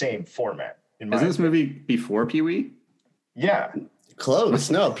follow the same format. Isn't this movie before Pee-wee? Yeah. Close.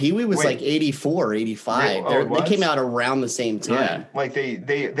 No, Pee-wee was like 84, 85. They came out around the same time. Yeah. Like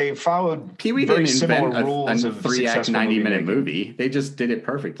they followed Pee-wee very didn't similar invent rules a of 3-act, successful 90-minute movie. movie. They just did it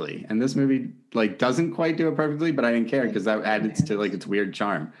perfectly. And this movie like doesn't quite do it perfectly, but I didn't care because that added to like its weird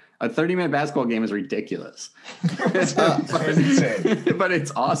charm. A 30-minute basketball game is ridiculous. It's insane. But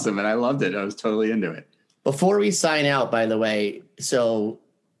it's awesome, and I loved it. I was totally into it. Before we sign out, by the way, so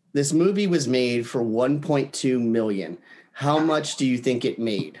this movie was made for $1.2 million. How much do you think it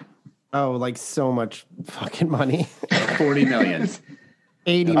made? Oh, like so much fucking money. 40 million.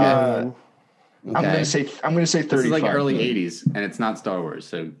 80 million. Okay. I'm gonna say 35. This is like early 80s, and it's not Star Wars.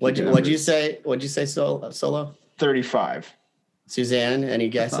 So What'd you say? What'd you say, Solo? 35. Suzanne, any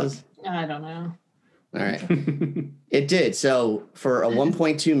guesses? I don't know. All right. It did. So for a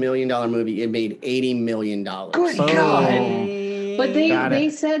 $1.2 million movie, it made $80 million. Good Oh. God. But Got they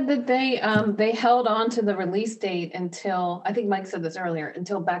it. said that they held on to the release date until, I think Mike said this earlier,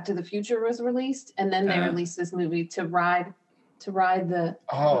 until Back to the Future was released, and then they released this movie to ride the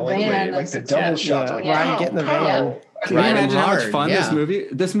van. Like the double shots. Like, Ryan, get in the van. Can you imagine how much hard, fun yeah.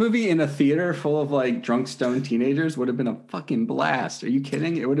 this movie in a theater full of like drunk stone teenagers would have been a fucking blast. Are you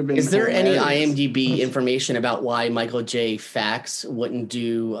kidding? It would have been. Is there any hilarious. IMDb information about why Michael J. Fax wouldn't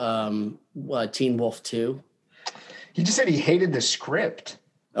do Teen Wolf 2? He just said he hated the script.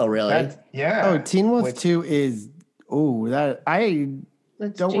 Oh, really? Yeah. Oh, Teen Wolf 2 is that I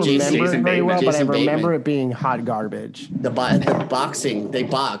That's don't Jason remember it very well, but I Jason remember Bateman. it being hot garbage. The boxing, they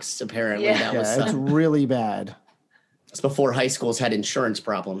boxed apparently. Yeah. That was Yeah, it's really bad. it's before high schools had insurance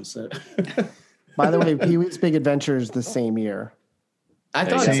problems. By the way, Pee-wee's Big Adventure is the same year. I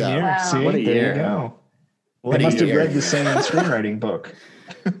thought Same so. year. Wow. See, What a there year. you go. What They a must have year. read the same screenwriting book.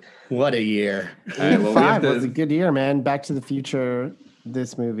 What a year. All right, well, we have 5 was a to, good year, man. Back to the Future,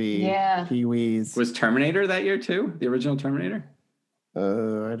 this movie, Yeah. Pee-wee's. was Terminator that year too? The original Terminator?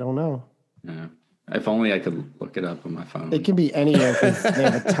 I don't know. Yeah. If only I could look it up on my phone. It can be any year because they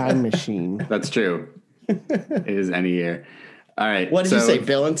have a time machine. That's true. It is any year. All right. What did you say,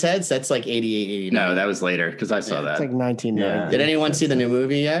 Bill and Ted's? That's like 88, 89. No, that was later because I saw that. It's like 1990. Did anyone see the new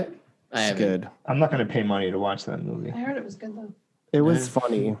movie yet? I It's haven't. good. I'm not going to pay money to watch that movie. I heard it was good though. It was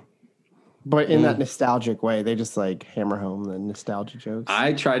funny, but in that nostalgic way. They just like hammer home the nostalgia jokes.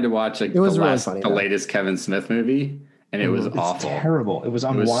 I tried to watch like It was the really last, funny, the though. latest Kevin Smith movie, and it was It's awful. terrible. It was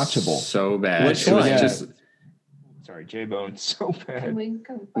It was unwatchable. so bad. Which it was one? just Sorry, J-Bone. So Can bad. we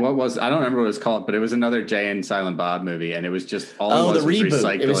go? what was I don't remember what it was called, but it was another Jay and Silent Bob movie, and it was just all Oh, it the was reboot.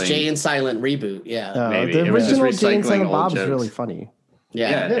 recycling. It was Jay and Silent reboot. Yeah. maybe. The It was just original Jay and recycling Silent old Bob is jokes. really funny. Yeah,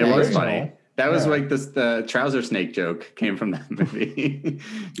 Yeah. it was original. funny. That was Yeah. like the trouser snake joke came from that movie.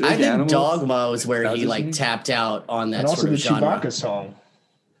 I Like think animals. Dogma was where he Trousers like snake? tapped out on that And also sort the of genre. Chewbacca song.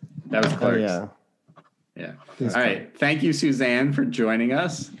 That was Oh Clerks. yeah. Yeah. He's All right. Thank you, Suzanne, for joining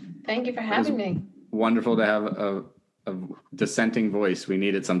us. Thank you for having me. Wonderful to have a dissenting voice. We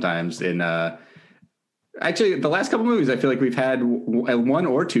need it sometimes. In actually, the last couple movies, I feel like we've had one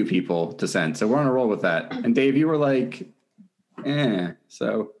or two people dissent, so we're on a roll with that. And Dave, you were like,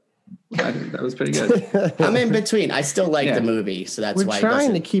 so I think that was pretty good. I'm in between. I still like Yeah. the movie, so that's We're why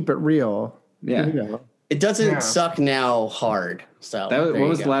trying to keep it real. Yeah. You know. it doesn't Yeah. suck now hard. So That was, there what you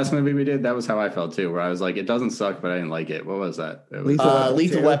was go. the last movie we did? That was how I felt too, where I was like, it doesn't suck, but I didn't like it. What was that? It was,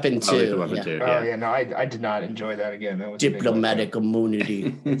 Lethal Weapon 2. Lethal Weapon yeah. 2. Oh Yeah. yeah, no, I did not enjoy that again. That was a big Diplomatic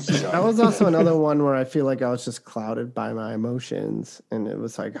immunity. letdown. That was also another one where I feel like I was just clouded by my emotions, and it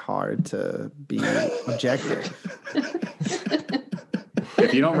was like hard to be objective.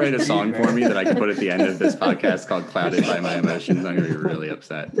 If you don't write a song for me that I can put at the end of this podcast called Clouded by My Emotions, I'm going to be really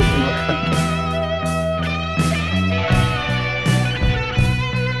upset.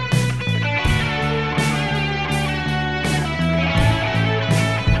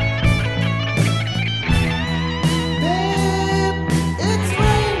 It's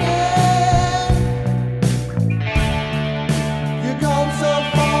raining.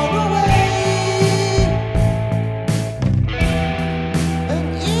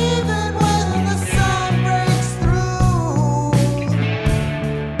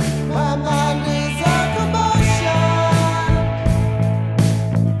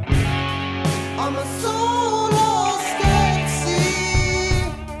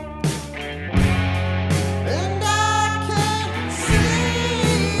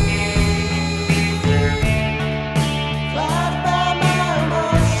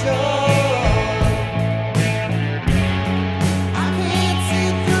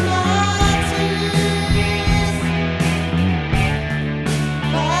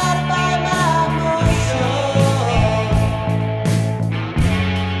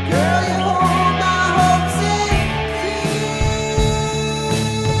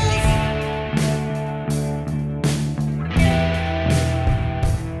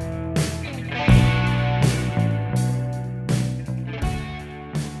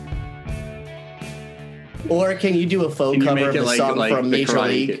 Or can you do a faux Can you cover make of it the like song from the Major Karate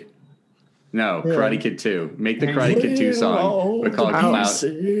League? Kid? No, Yeah. Karate Kid 2. Make the Karate Kid 2 song. We'll call it Clout.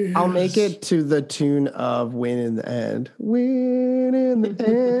 I'll make it to the tune of "Win in the End." Win in the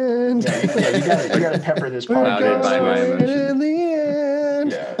end. You gotta pepper this Clouded by my Win emotions. in the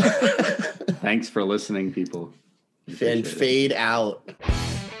end. Yeah. Thanks for listening, people. And fade out.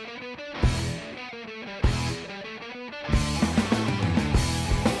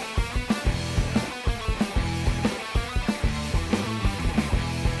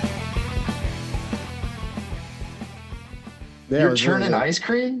 Yeah, You're it was really churning good. ice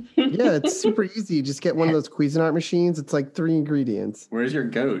cream? Yeah, it's super easy. Just get one of those Cuisinart machines. It's like 3 ingredients. Where's your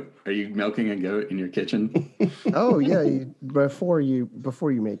goat? Are you milking a goat in your kitchen? Oh yeah, before you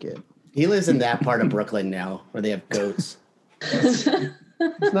make it. He lives in that part of Brooklyn now where they have goats. There's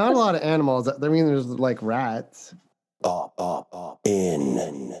not a lot of animals. I mean, there's like rats. Up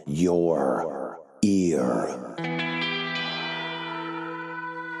in your ear.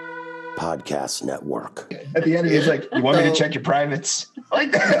 Podcast Network. At the end, he's like, "You want me to check your privates?"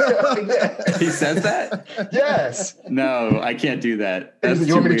 Like that. He says that? Yes. No, I can't do that. He's That's like,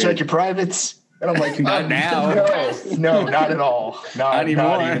 "You want too me to weird. check your privates?" And I'm like, Not now. No, not at all. Not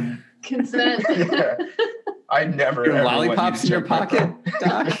anymore. Consent. Yeah. I never. You have ever want you lollipops to in your check my pocket,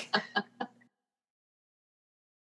 privates. Doc?